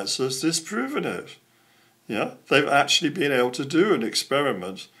science has disproven it. Yeah, they've actually been able to do an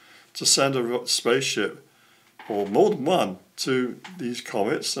experiment to send a spaceship, or more than one, to these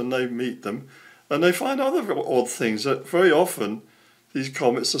comets, and they meet them, and they find other odd things, that very often these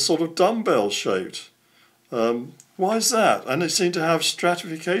comets are sort of dumbbell shaped. Why is that? And they seem to have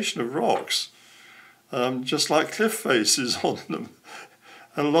stratification of rocks, just like cliff faces on them,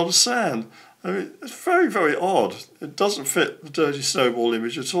 and a lot of sand. I mean, it's very, very odd. It doesn't fit the dirty snowball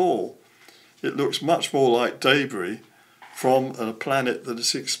image at all. It looks much more like debris from a planet that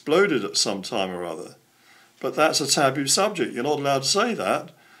has exploded at some time or other. But that's a taboo subject. You're not allowed to say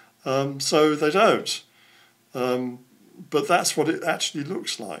that, so they don't. But that's what it actually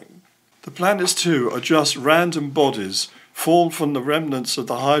looks like. The planets too are just random bodies formed from the remnants of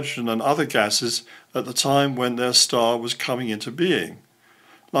the hydrogen and other gases at the time when their star was coming into being.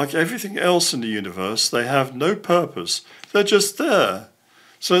 Like everything else in the universe, they have no purpose. They're just there.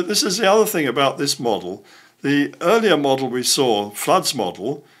 So this is the other thing about this model. The earlier model we saw, Flood's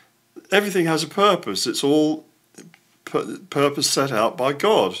model, everything has a purpose. It's all purpose set out by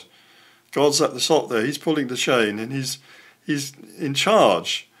God. God's at the top there. He's pulling the chain, and he's in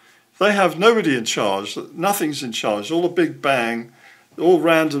charge. They have nobody in charge. Nothing's in charge. All a big bang, all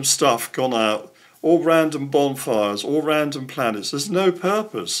random stuff gone out, all random bonfires, all random planets. There's no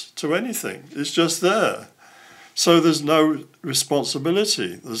purpose to anything. It's just there. So there's no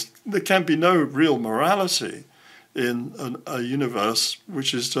responsibility. There can be no real morality in a universe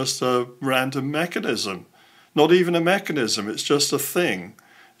which is just a random mechanism. Not even a mechanism, it's just a thing,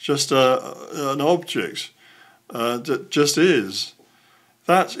 just an object that just is.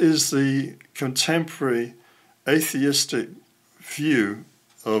 That is the contemporary atheistic view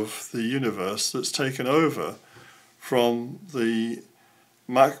of the universe that's taken over from the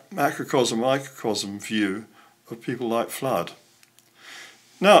macrocosm-microcosm view of people like Flood.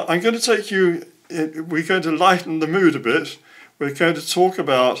 Now, I'm going to take you, we're going to lighten the mood a bit. We're going to talk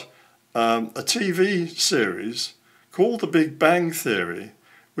about a TV series called The Big Bang Theory,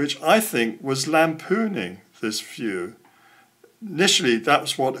 which I think was lampooning this view. Initially,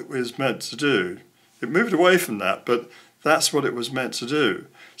 that's what it was meant to do. It moved away from that, but that's what it was meant to do.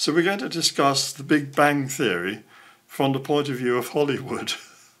 So we're going to discuss the Big Bang Theory from the point of view of Hollywood.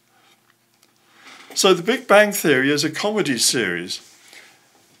 So the Big Bang Theory is a comedy series.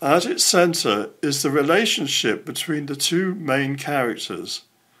 at its centre is the relationship between the two main characters.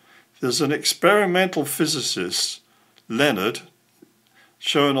 There's an experimental physicist, Leonard,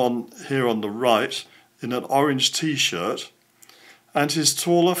 shown here on the right in an orange t-shirt, and his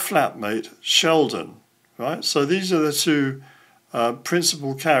taller flatmate, Sheldon. Right? So these are the two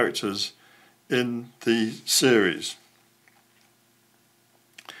principal characters in the series.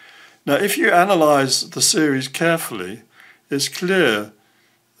 Now, if you analyse the series carefully, it's clear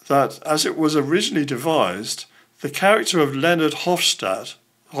that as it was originally devised, the character of Leonard Hofstadter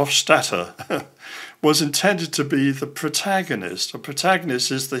was intended to be the protagonist. A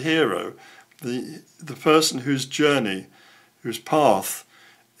protagonist is the hero, the person whose journey, whose path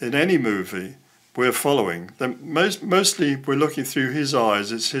in any movie we're following. Mostly we're looking through his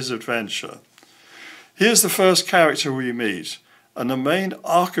eyes, it's his adventure. Here's the first character we meet, and the main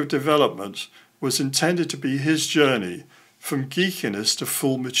arc of development was intended to be his journey from geekiness to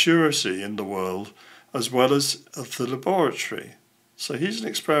full maturity in the world, as well as at the laboratory. So he's an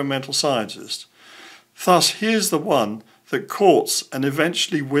experimental scientist. Thus, here's the one that courts and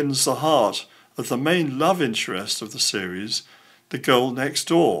eventually wins the heart of the main love interest of the series, the girl next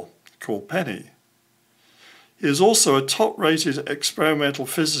door, called Penny. He is also a top-rated experimental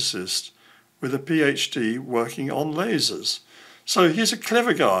physicist with a PhD working on lasers. So he's a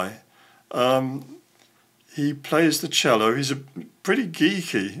clever guy. He plays the cello. He's pretty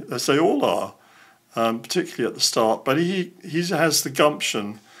geeky, as they all are, particularly at the start. But he has the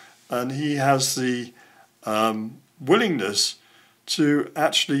gumption and he has the willingness to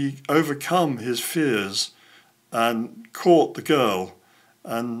actually overcome his fears and court the girl.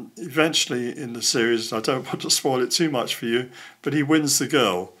 And eventually in the series, I don't want to spoil it too much for you, but he wins the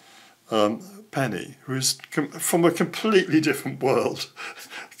girl, Penny, who's from a completely different world,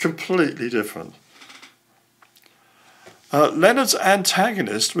 completely different. Leonard's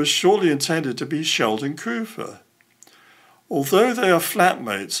antagonist was surely intended to be Sheldon Cooper. Although they are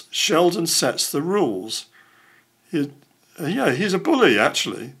flatmates, Sheldon sets the rules. He's a bully,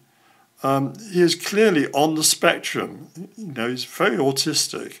 actually. He is clearly on the spectrum. He's very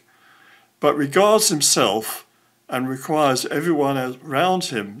autistic, but regards himself and requires everyone around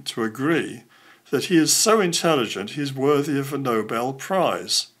him to agree that he is so intelligent he's worthy of a Nobel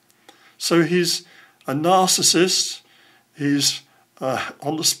Prize. So he's a narcissist. He's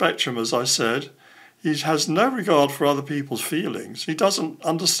on the spectrum, as I said. He has no regard for other people's feelings. He doesn't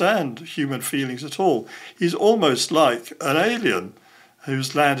understand human feelings at all. He's almost like an alien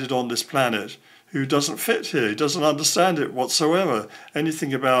who's landed on this planet, who doesn't fit here. He doesn't understand it whatsoever,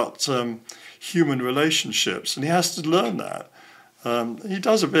 anything about human relationships, and he has to learn that. He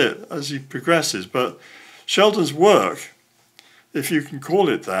does a bit as he progresses, but Sheldon's work, if you can call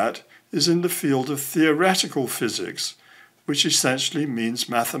it that, is in the field of theoretical physics, which essentially means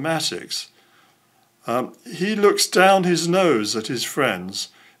mathematics. He looks down his nose at his friends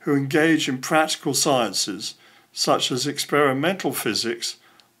who engage in practical sciences, such as experimental physics,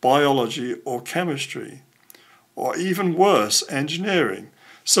 biology or chemistry, or even worse, engineering.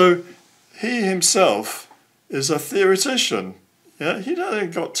 So he himself is a theoretician. Yeah? He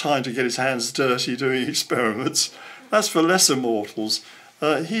hasn't got time to get his hands dirty doing experiments. That's for lesser mortals.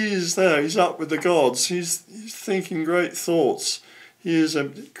 He is there, he's up with the gods, he's thinking great thoughts. He is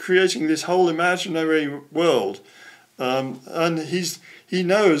creating this whole imaginary world. And he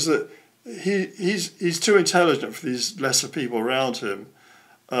knows that he's too intelligent for these lesser people around him,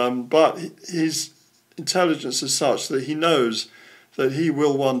 but his intelligence is such that he knows that he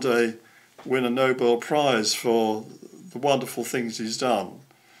will one day win a Nobel Prize for the wonderful things he's done,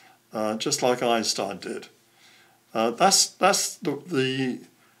 just like Einstein did. That's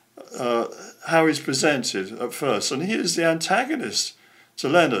how he's presented at first, and he is the antagonist to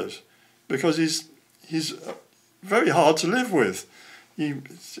Leonard because he's very hard to live with. He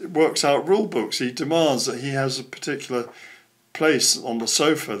works out rule books. He demands that he has a particular place on the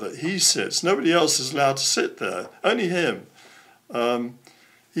sofa that he sits. Nobody else is allowed to sit there, only him.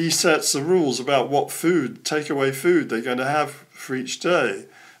 He sets the rules about what food, takeaway food, they're going to have for each day.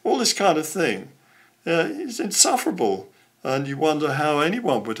 All this kind of thing. He's insufferable, and you wonder how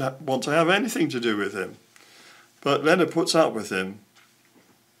anyone would want to have anything to do with him. But Leonard puts up with him,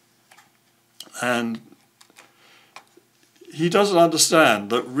 and he doesn't understand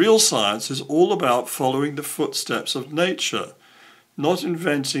that real science is all about following the footsteps of nature, not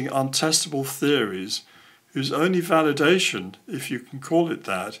inventing untestable theories whose only validation, if you can call it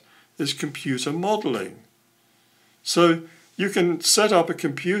that, is computer modelling. So you can set up a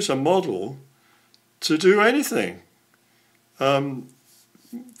computer model to do anything. The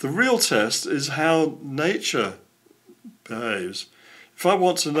real test is how nature behaves. If I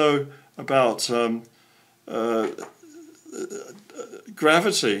want to know about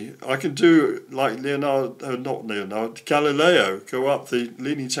gravity, I can do like Galileo, go up the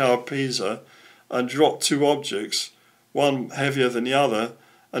Leaning Tower of Pisa and drop two objects, one heavier than the other,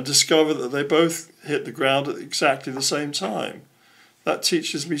 and discover that they both hit the ground at exactly the same time. That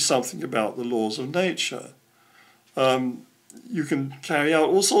teaches me something about the laws of nature. You can carry out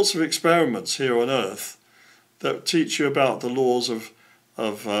all sorts of experiments here on Earth that teach you about the laws of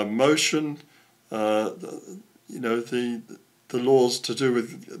motion, the laws to do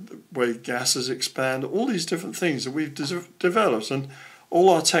with the way gases expand, all these different things that we've developed. And all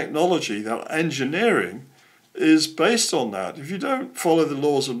our technology, our engineering, is based on that. If you don't follow the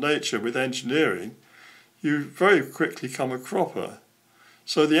laws of nature with engineering, you very quickly come a cropper.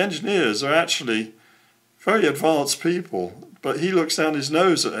 So the engineers are actually very advanced people, but he looks down his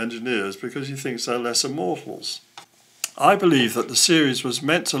nose at engineers because he thinks they're lesser mortals. I believe that the series was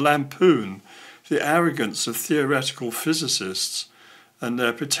meant to lampoon the arrogance of theoretical physicists and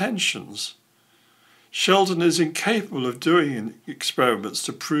their pretensions. Sheldon is incapable of doing experiments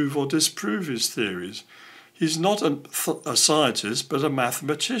to prove or disprove his theories. He's not a scientist, but a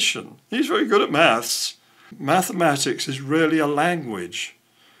mathematician. He's very good at maths. Mathematics is really a language.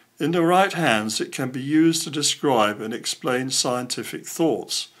 In the right hands, it can be used to describe and explain scientific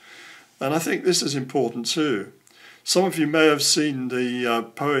thoughts. And I think this is important too. Some of you may have seen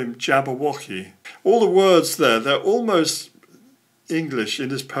the poem Jabberwocky. All the words there, they're almost English in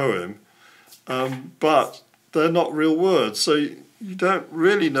this poem, but they're not real words, so you don't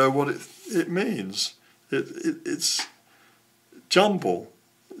really know what it means. It's jumble,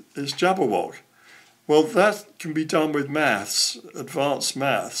 it's Jabberwock. Well, that can be done with maths, advanced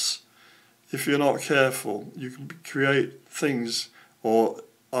maths. If you're not careful, you can create things or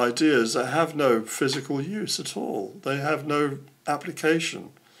ideas that have no physical use at all. They have no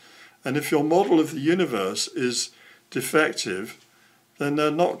application. And if your model of the universe is defective, then they're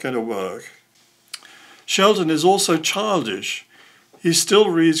not going to work. Sheldon is also childish. He still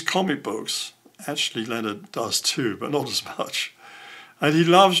reads comic books. Actually, Leonard does too, but not as much. And he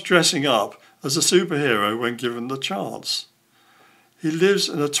loves dressing up as a superhero when given the chance. He lives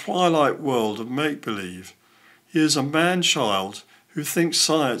in a twilight world of make-believe. He is a man-child who thinks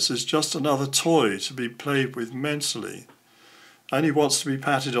science is just another toy to be played with mentally. And he wants to be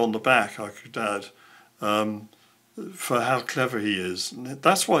patted on the back, I could add, for how clever he is. And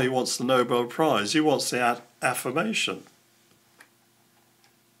that's why he wants the Nobel Prize. He wants the affirmation.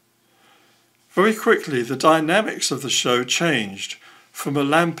 Very quickly, the dynamics of the show changed from a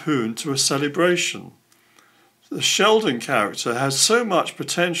lampoon to a celebration. The Sheldon character has so much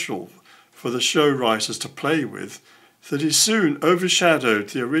potential for the show writers to play with that he soon overshadowed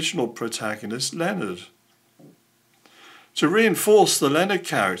the original protagonist, Leonard. To reinforce the Leonard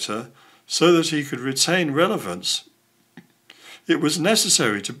character so that he could retain relevance, it was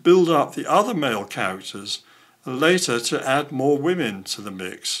necessary to build up the other male characters and later to add more women to the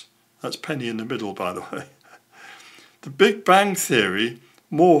mix. That's Penny in the middle, by the way. The Big Bang Theory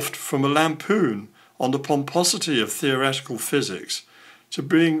morphed from a lampoon on the pomposity of theoretical physics to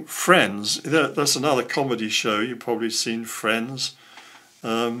being Friends. That's another comedy show. You've probably seen Friends.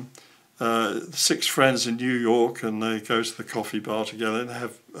 6 friends in New York, and they go to the coffee bar together and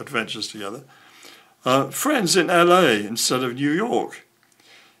have adventures together. Friends in LA instead of New York.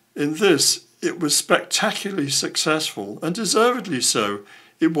 In this, it was spectacularly successful, and deservedly so.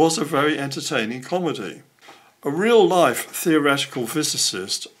 It was a very entertaining comedy. A real-life theoretical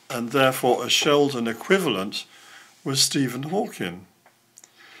physicist, and therefore a Sheldon equivalent, was Stephen Hawking.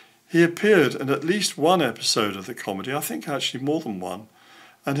 He appeared in at least one episode of the comedy, I think actually more than one,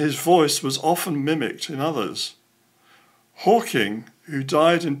 and his voice was often mimicked in others. Hawking, who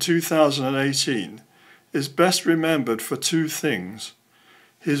died in 2018, is best remembered for 2 things: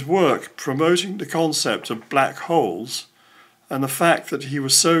 his work promoting the concept of black holes and the fact that he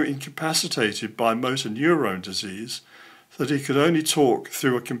was so incapacitated by motor neurone disease that he could only talk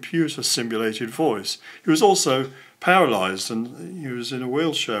through a computer-simulated voice. He was also paralysed, and he was in a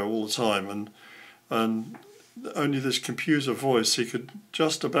wheelchair all the time, and only this computer voice he could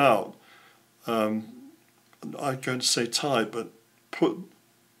just about, I'm going to say type, but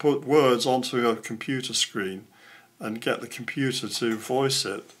put words onto a computer screen and get the computer to voice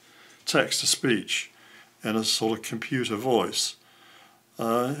it, text-to-speech, in a sort of computer voice.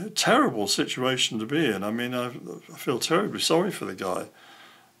 Terrible situation to be in. I mean, I feel terribly sorry for the guy.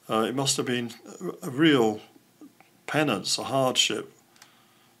 It must have been a real penance, a hardship.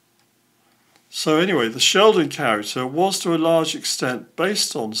 So anyway, the Sheldon character was to a large extent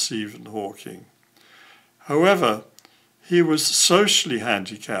based on Stephen Hawking. However, he was socially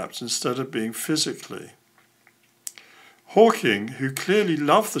handicapped instead of being physically. Hawking, who clearly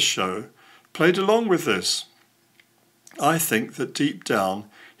loved the show, played along with this. I think that deep down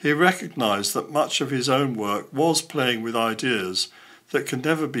he recognised that much of his own work was playing with ideas that can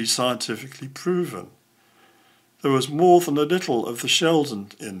never be scientifically proven. There was more than a little of the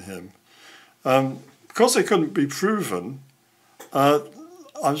Sheldon in him. Because they couldn't be proven,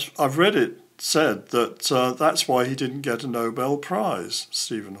 I've read it said that that's why he didn't get a Nobel Prize,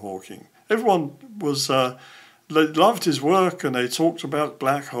 Stephen Hawking. Everyone was they loved his work, and they talked about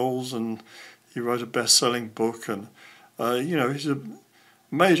black holes, and he wrote a best-selling book, and he's a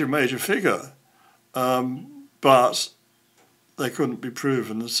major figure, but they couldn't be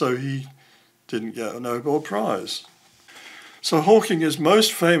proven, and so he didn't get a Nobel Prize. So Hawking is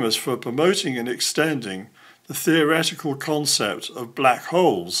most famous for promoting and extending the theoretical concept of black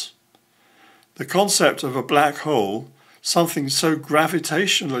holes. The concept of a black hole, something so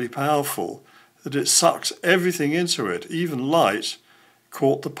gravitationally powerful that it sucks everything into it, even light,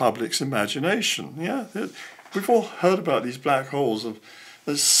 caught the public's imagination. Yeah, we've all heard about these black holes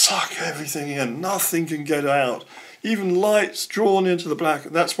that suck everything in, nothing can get out. Even light's drawn into the black,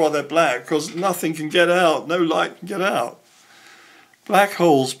 that's why they're black, because nothing can get out, no light can get out. Black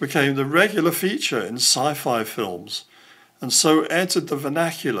holes became the regular feature in sci-fi films, and so entered the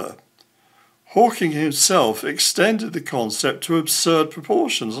vernacular. Hawking himself extended the concept to absurd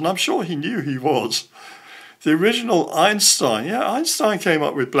proportions, and I'm sure he knew he was. The original Einstein came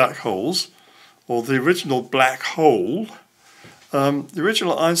up with black holes, or the original black hole. The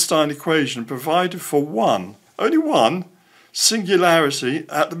original Einstein equation provided for only one, singularity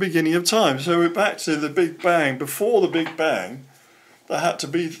at the beginning of time. So we're back to the Big Bang. Before the Big Bang, there had to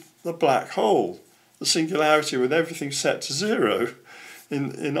be the black hole, the singularity with everything set to zero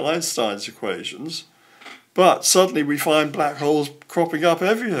in Einstein's equations. But suddenly we find black holes cropping up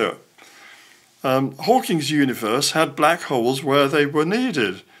everywhere. Hawking's universe had black holes where they were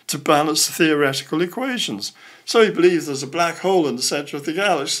needed to balance the theoretical equations. So he believes there's a black hole in the centre of the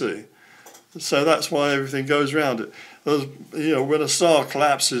galaxy. So that's why everything goes around it. When a star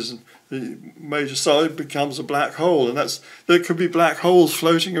collapses, the major star, it becomes a black hole, and there could be black holes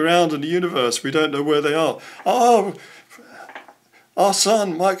floating around in the universe. We don't know where they are. Oh, our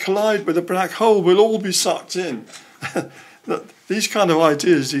sun might collide with a black hole. We'll all be sucked in. These kind of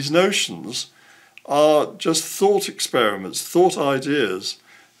ideas, these notions, are just thought experiments, thought ideas.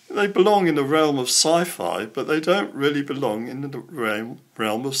 They belong in the realm of sci-fi, but they don't really belong in the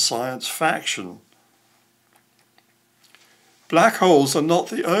realm of science fiction. Black holes are not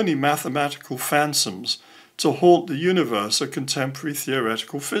the only mathematical phantoms to haunt the universe of contemporary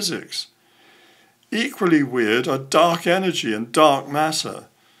theoretical physics. Equally weird are dark energy and dark matter.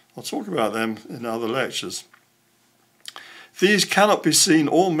 I'll talk about them in other lectures. These cannot be seen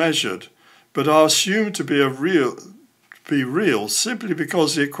or measured, but are assumed to be real simply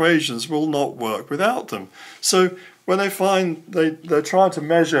because the equations will not work without them. So when they find they're trying to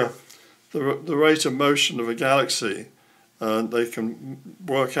measure the rate of motion of a galaxy, they can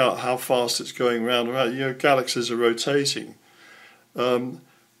work out how fast it's going round and round. Galaxies are rotating.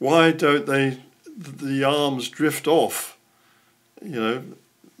 Why don't the arms drift off?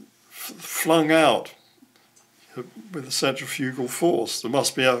 Flung out with a centrifugal force. There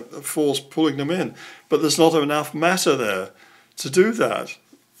must be a force pulling them in, but there's not enough matter there to do that,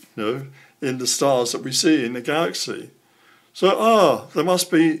 in the stars that we see in the galaxy. So, there must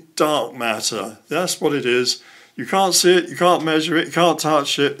be dark matter. That's what it is. You can't see it, you can't measure it, you can't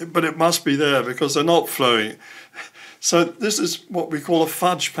touch it, but it must be there because they're not flowing. So this is what we call a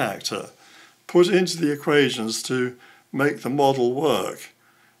fudge factor, put into the equations to make the model work.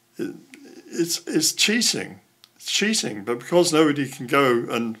 It's cheating. It's cheating, but because nobody can go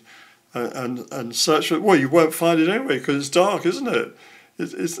and search for it, well, you won't find it anyway because it's dark, isn't it?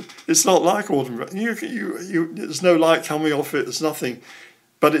 It's not like ordinary. There's no light coming off it. There's nothing,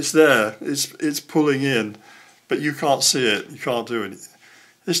 but it's there. It's pulling in, but you can't see it. You can't do it.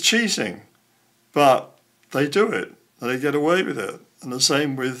 It's cheating, but they do it and they get away with it. And the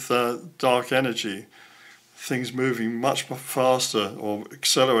same with dark energy, things moving much faster or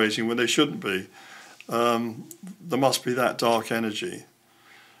accelerating when they shouldn't be. There must be that dark energy.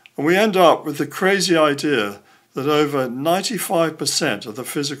 And we end up with the crazy idea that over 95% of the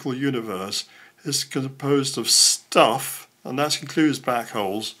physical universe is composed of stuff, and that includes black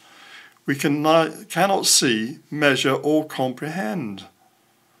holes, we cannot see, measure, or comprehend.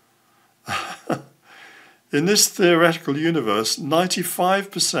 In this theoretical universe,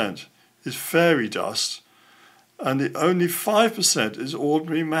 95% is fairy dust, and only 5% is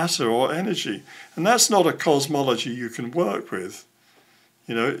ordinary matter or energy. And that's not a cosmology you can work with.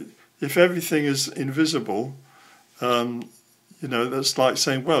 You know, if everything is invisible, you know, that's like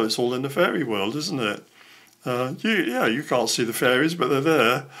saying, well, it's all in the fairy world, isn't it? You can't see the fairies, but they're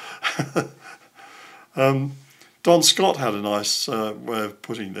there. Don Scott had a nice way of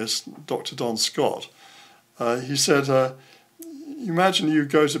putting this, Dr. Don Scott. He said, imagine you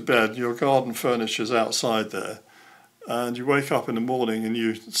go to bed, your garden furniture's outside there, and you wake up in the morning and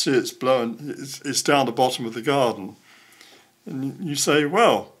you see it's blowing, it's down the bottom of the garden. And you say,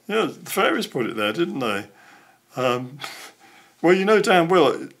 well, yeah, the fairies put it there, didn't they? Well, you know damn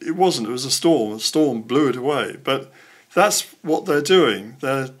well it wasn't. It was a storm. A storm blew it away. But that's what they're doing.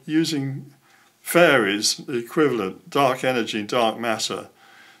 They're using fairies, the equivalent, dark energy and dark matter,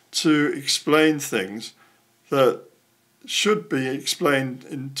 to explain things that should be explained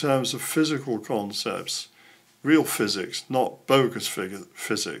in terms of physical concepts, real physics, not bogus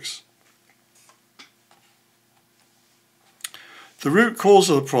physics. The root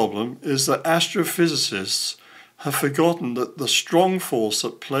cause of the problem is that astrophysicists have forgotten that the strong force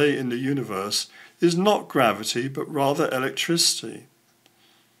at play in the universe is not gravity, but rather electricity.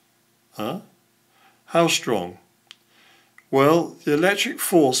 Huh? How strong? Well, the electric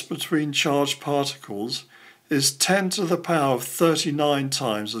force between charged particles is 10 to the power of 39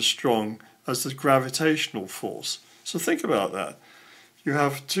 times as strong as the gravitational force. So think about that. You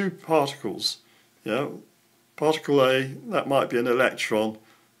have two particles, yeah? Particle A, that might be an electron.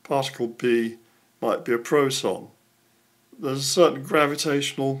 Particle B might be a proton. There's a certain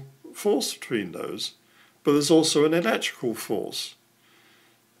gravitational force between those, but there's also an electrical force.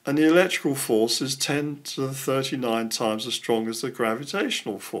 And the electrical force is 10 to the 39 times as strong as the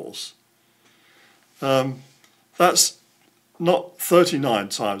gravitational force. That's not 39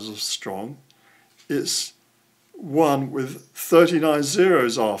 times as strong. It's one with 39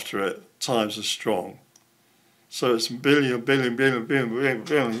 zeros after it times as strong. So it's billion,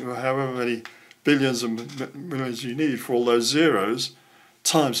 however many billions and millions you need for all those zeros,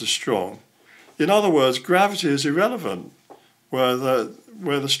 times as strong. In other words, gravity is irrelevant where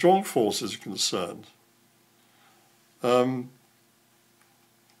the strong force is concerned. Now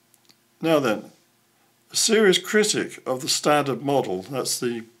then, a serious critic of the standard model, that's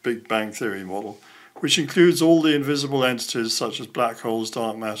the Big Bang Theory model, which includes all the invisible entities such as black holes,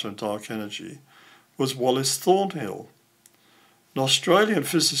 dark matter and dark energy, was Wallace Thornhill, an Australian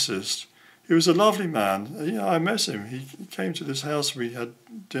physicist. He was a lovely man. Yeah, I met him. He came to this house. We had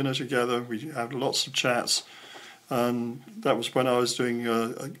dinner together. We had lots of chats. And that was when I was doing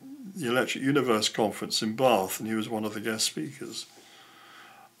the Electric Universe conference in Bath, and he was one of the guest speakers.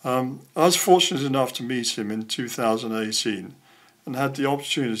 I was fortunate enough to meet him in 2018 and had the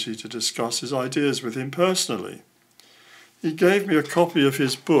opportunity to discuss his ideas with him personally. He gave me a copy of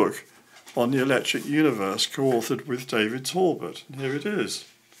his book on the Electric Universe, co-authored with David Talbot. And here it is.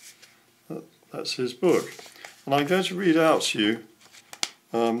 That's his book. And I'm going to read out to you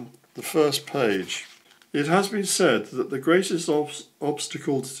the first page. It has been said that the greatest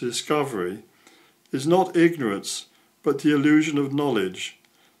obstacle to discovery is not ignorance, but the illusion of knowledge.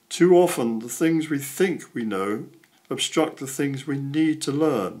 Too often, the things we think we know obstruct the things we need to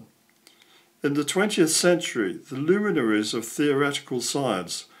learn. In the 20th century, the luminaries of theoretical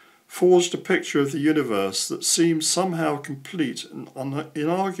science forged a picture of the universe that seemed somehow complete and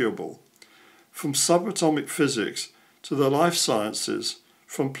inarguable. From subatomic physics to the life sciences,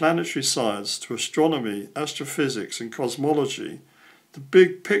 from planetary science to astronomy, astrophysics and cosmology, the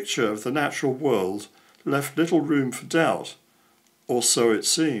big picture of the natural world left little room for doubt, or so it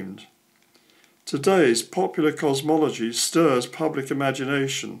seemed. Today's popular cosmology stirs public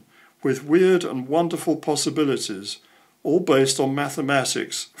imagination with weird and wonderful possibilities, all based on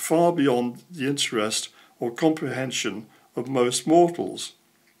mathematics far beyond the interest or comprehension of most mortals.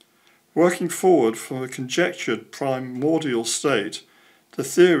 Working forward from a conjectured primordial state, the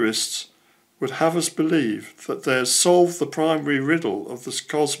theorists would have us believe that they have solved the primary riddle of this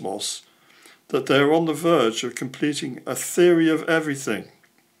cosmos, that they are on the verge of completing a theory of everything.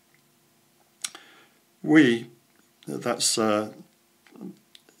 We, that's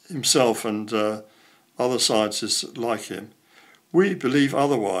himself and other scientists like him, we believe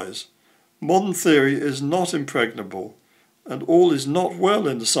otherwise. Modern theory is not impregnable, and all is not well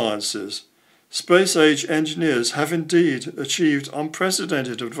in the sciences. Space-age engineers have indeed achieved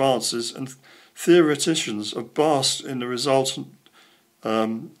unprecedented advances, and theoreticians are basked in the resultant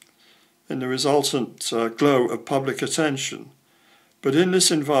glow of public attention. But in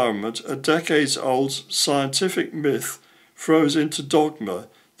this environment, a decades-old scientific myth throws into dogma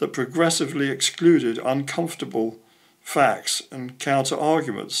that progressively excluded uncomfortable facts and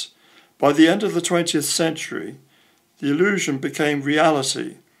counter-arguments. By the end of the 20th century, the illusion became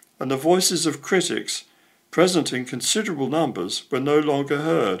reality, and the voices of critics, present in considerable numbers, were no longer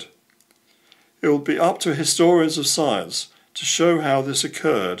heard. It will be up to historians of science to show how this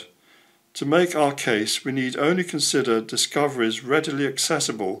occurred. To make our case, we need only consider discoveries readily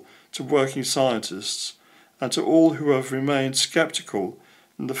accessible to working scientists and to all who have remained sceptical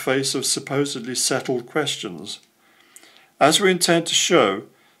in the face of supposedly settled questions. As we intend to show,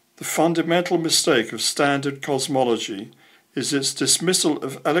 the fundamental mistake of standard cosmology is its dismissal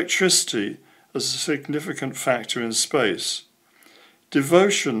of electricity as a significant factor in space.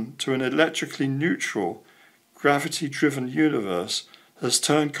 Devotion to an electrically neutral, gravity-driven universe has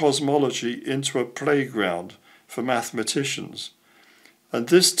turned cosmology into a playground for mathematicians. And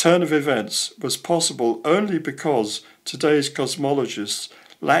this turn of events was possible only because today's cosmologists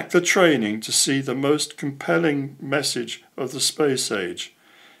lack the training to see the most compelling message of the space age,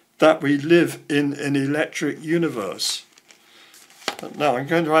 that we live in an electric universe. Now I'm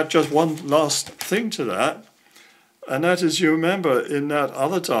going to add just one last thing to that, and that is, you remember in that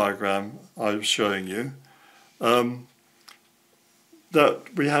other diagram I was showing you,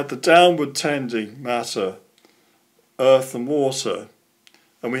 that we had the downward tending matter, earth and water,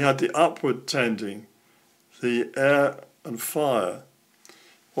 and we had the upward tending, the air and fire.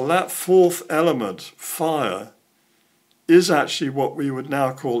 Well, that fourth element, fire, is actually what we would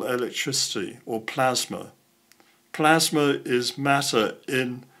now call electricity or plasma. Plasma is matter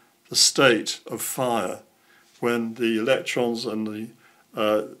in the state of fire, when the electrons and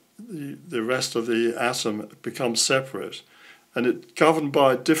the rest of the atom become separate. And it's governed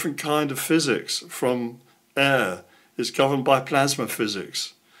by a different kind of physics from air. It's governed by plasma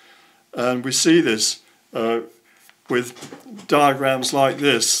physics. And we see this with diagrams like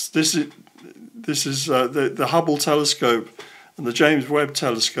this. This is the Hubble telescope and the James Webb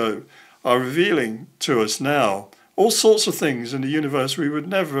telescope are revealing to us now all sorts of things in the universe we would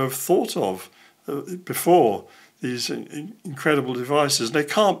never have thought of before, these incredible devices. They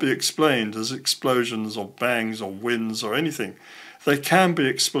can't be explained as explosions or bangs or winds or anything. They can be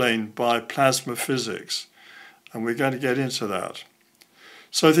explained by plasma physics, and we're going to get into that.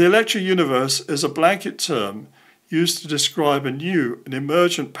 So the electric universe is a blanket term used to describe a new and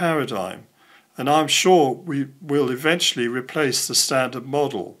emergent paradigm, and I'm sure we will eventually replace the standard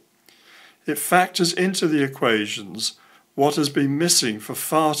model. It factors into the equations what has been missing for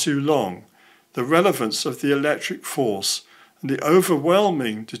far too long, the relevance of the electric force and the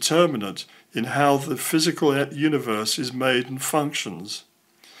overwhelming determinant in how the physical universe is made and functions.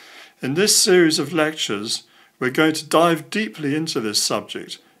 In this series of lectures, we're going to dive deeply into this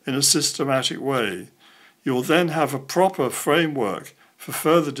subject in a systematic way. You'll then have a proper framework for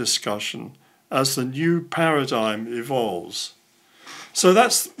further discussion as the new paradigm evolves. So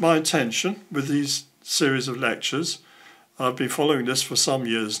that's my intention with these series of lectures. I've been following this for some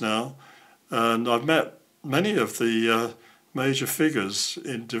years now, and I've met many of the major figures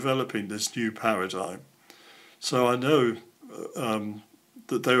in developing this new paradigm. So I know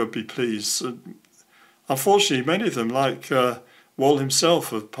that they would be pleased. Unfortunately, many of them, like Wall himself,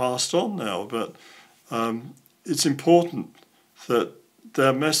 have passed on now, but it's important that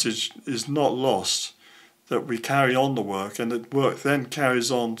their message is not lost, that we carry on the work, and that work then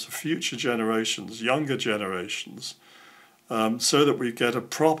carries on to future generations, younger generations, so that we get a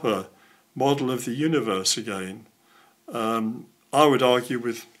proper model of the universe again. I would argue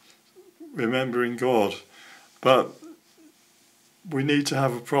with remembering God, but we need to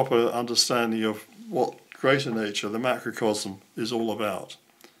have a proper understanding of what greater nature, the macrocosm, is all about.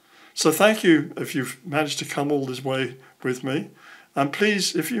 So thank you if you've managed to come all this way with me. And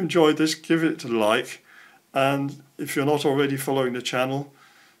please, if you enjoyed this, give it a like. And if you're not already following the channel,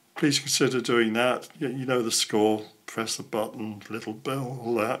 please consider doing that. You know the score. Press the button, little bell,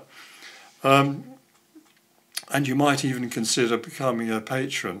 all that. And you might even consider becoming a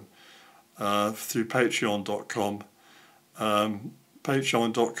patron through patreon.com.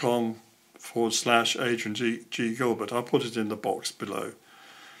 Patreon.com/Adrian G. Gilbert. I'll put it in the box below.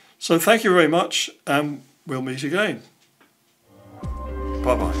 So thank you very much, and we'll meet again.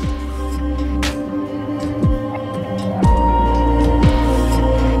 Bye-bye.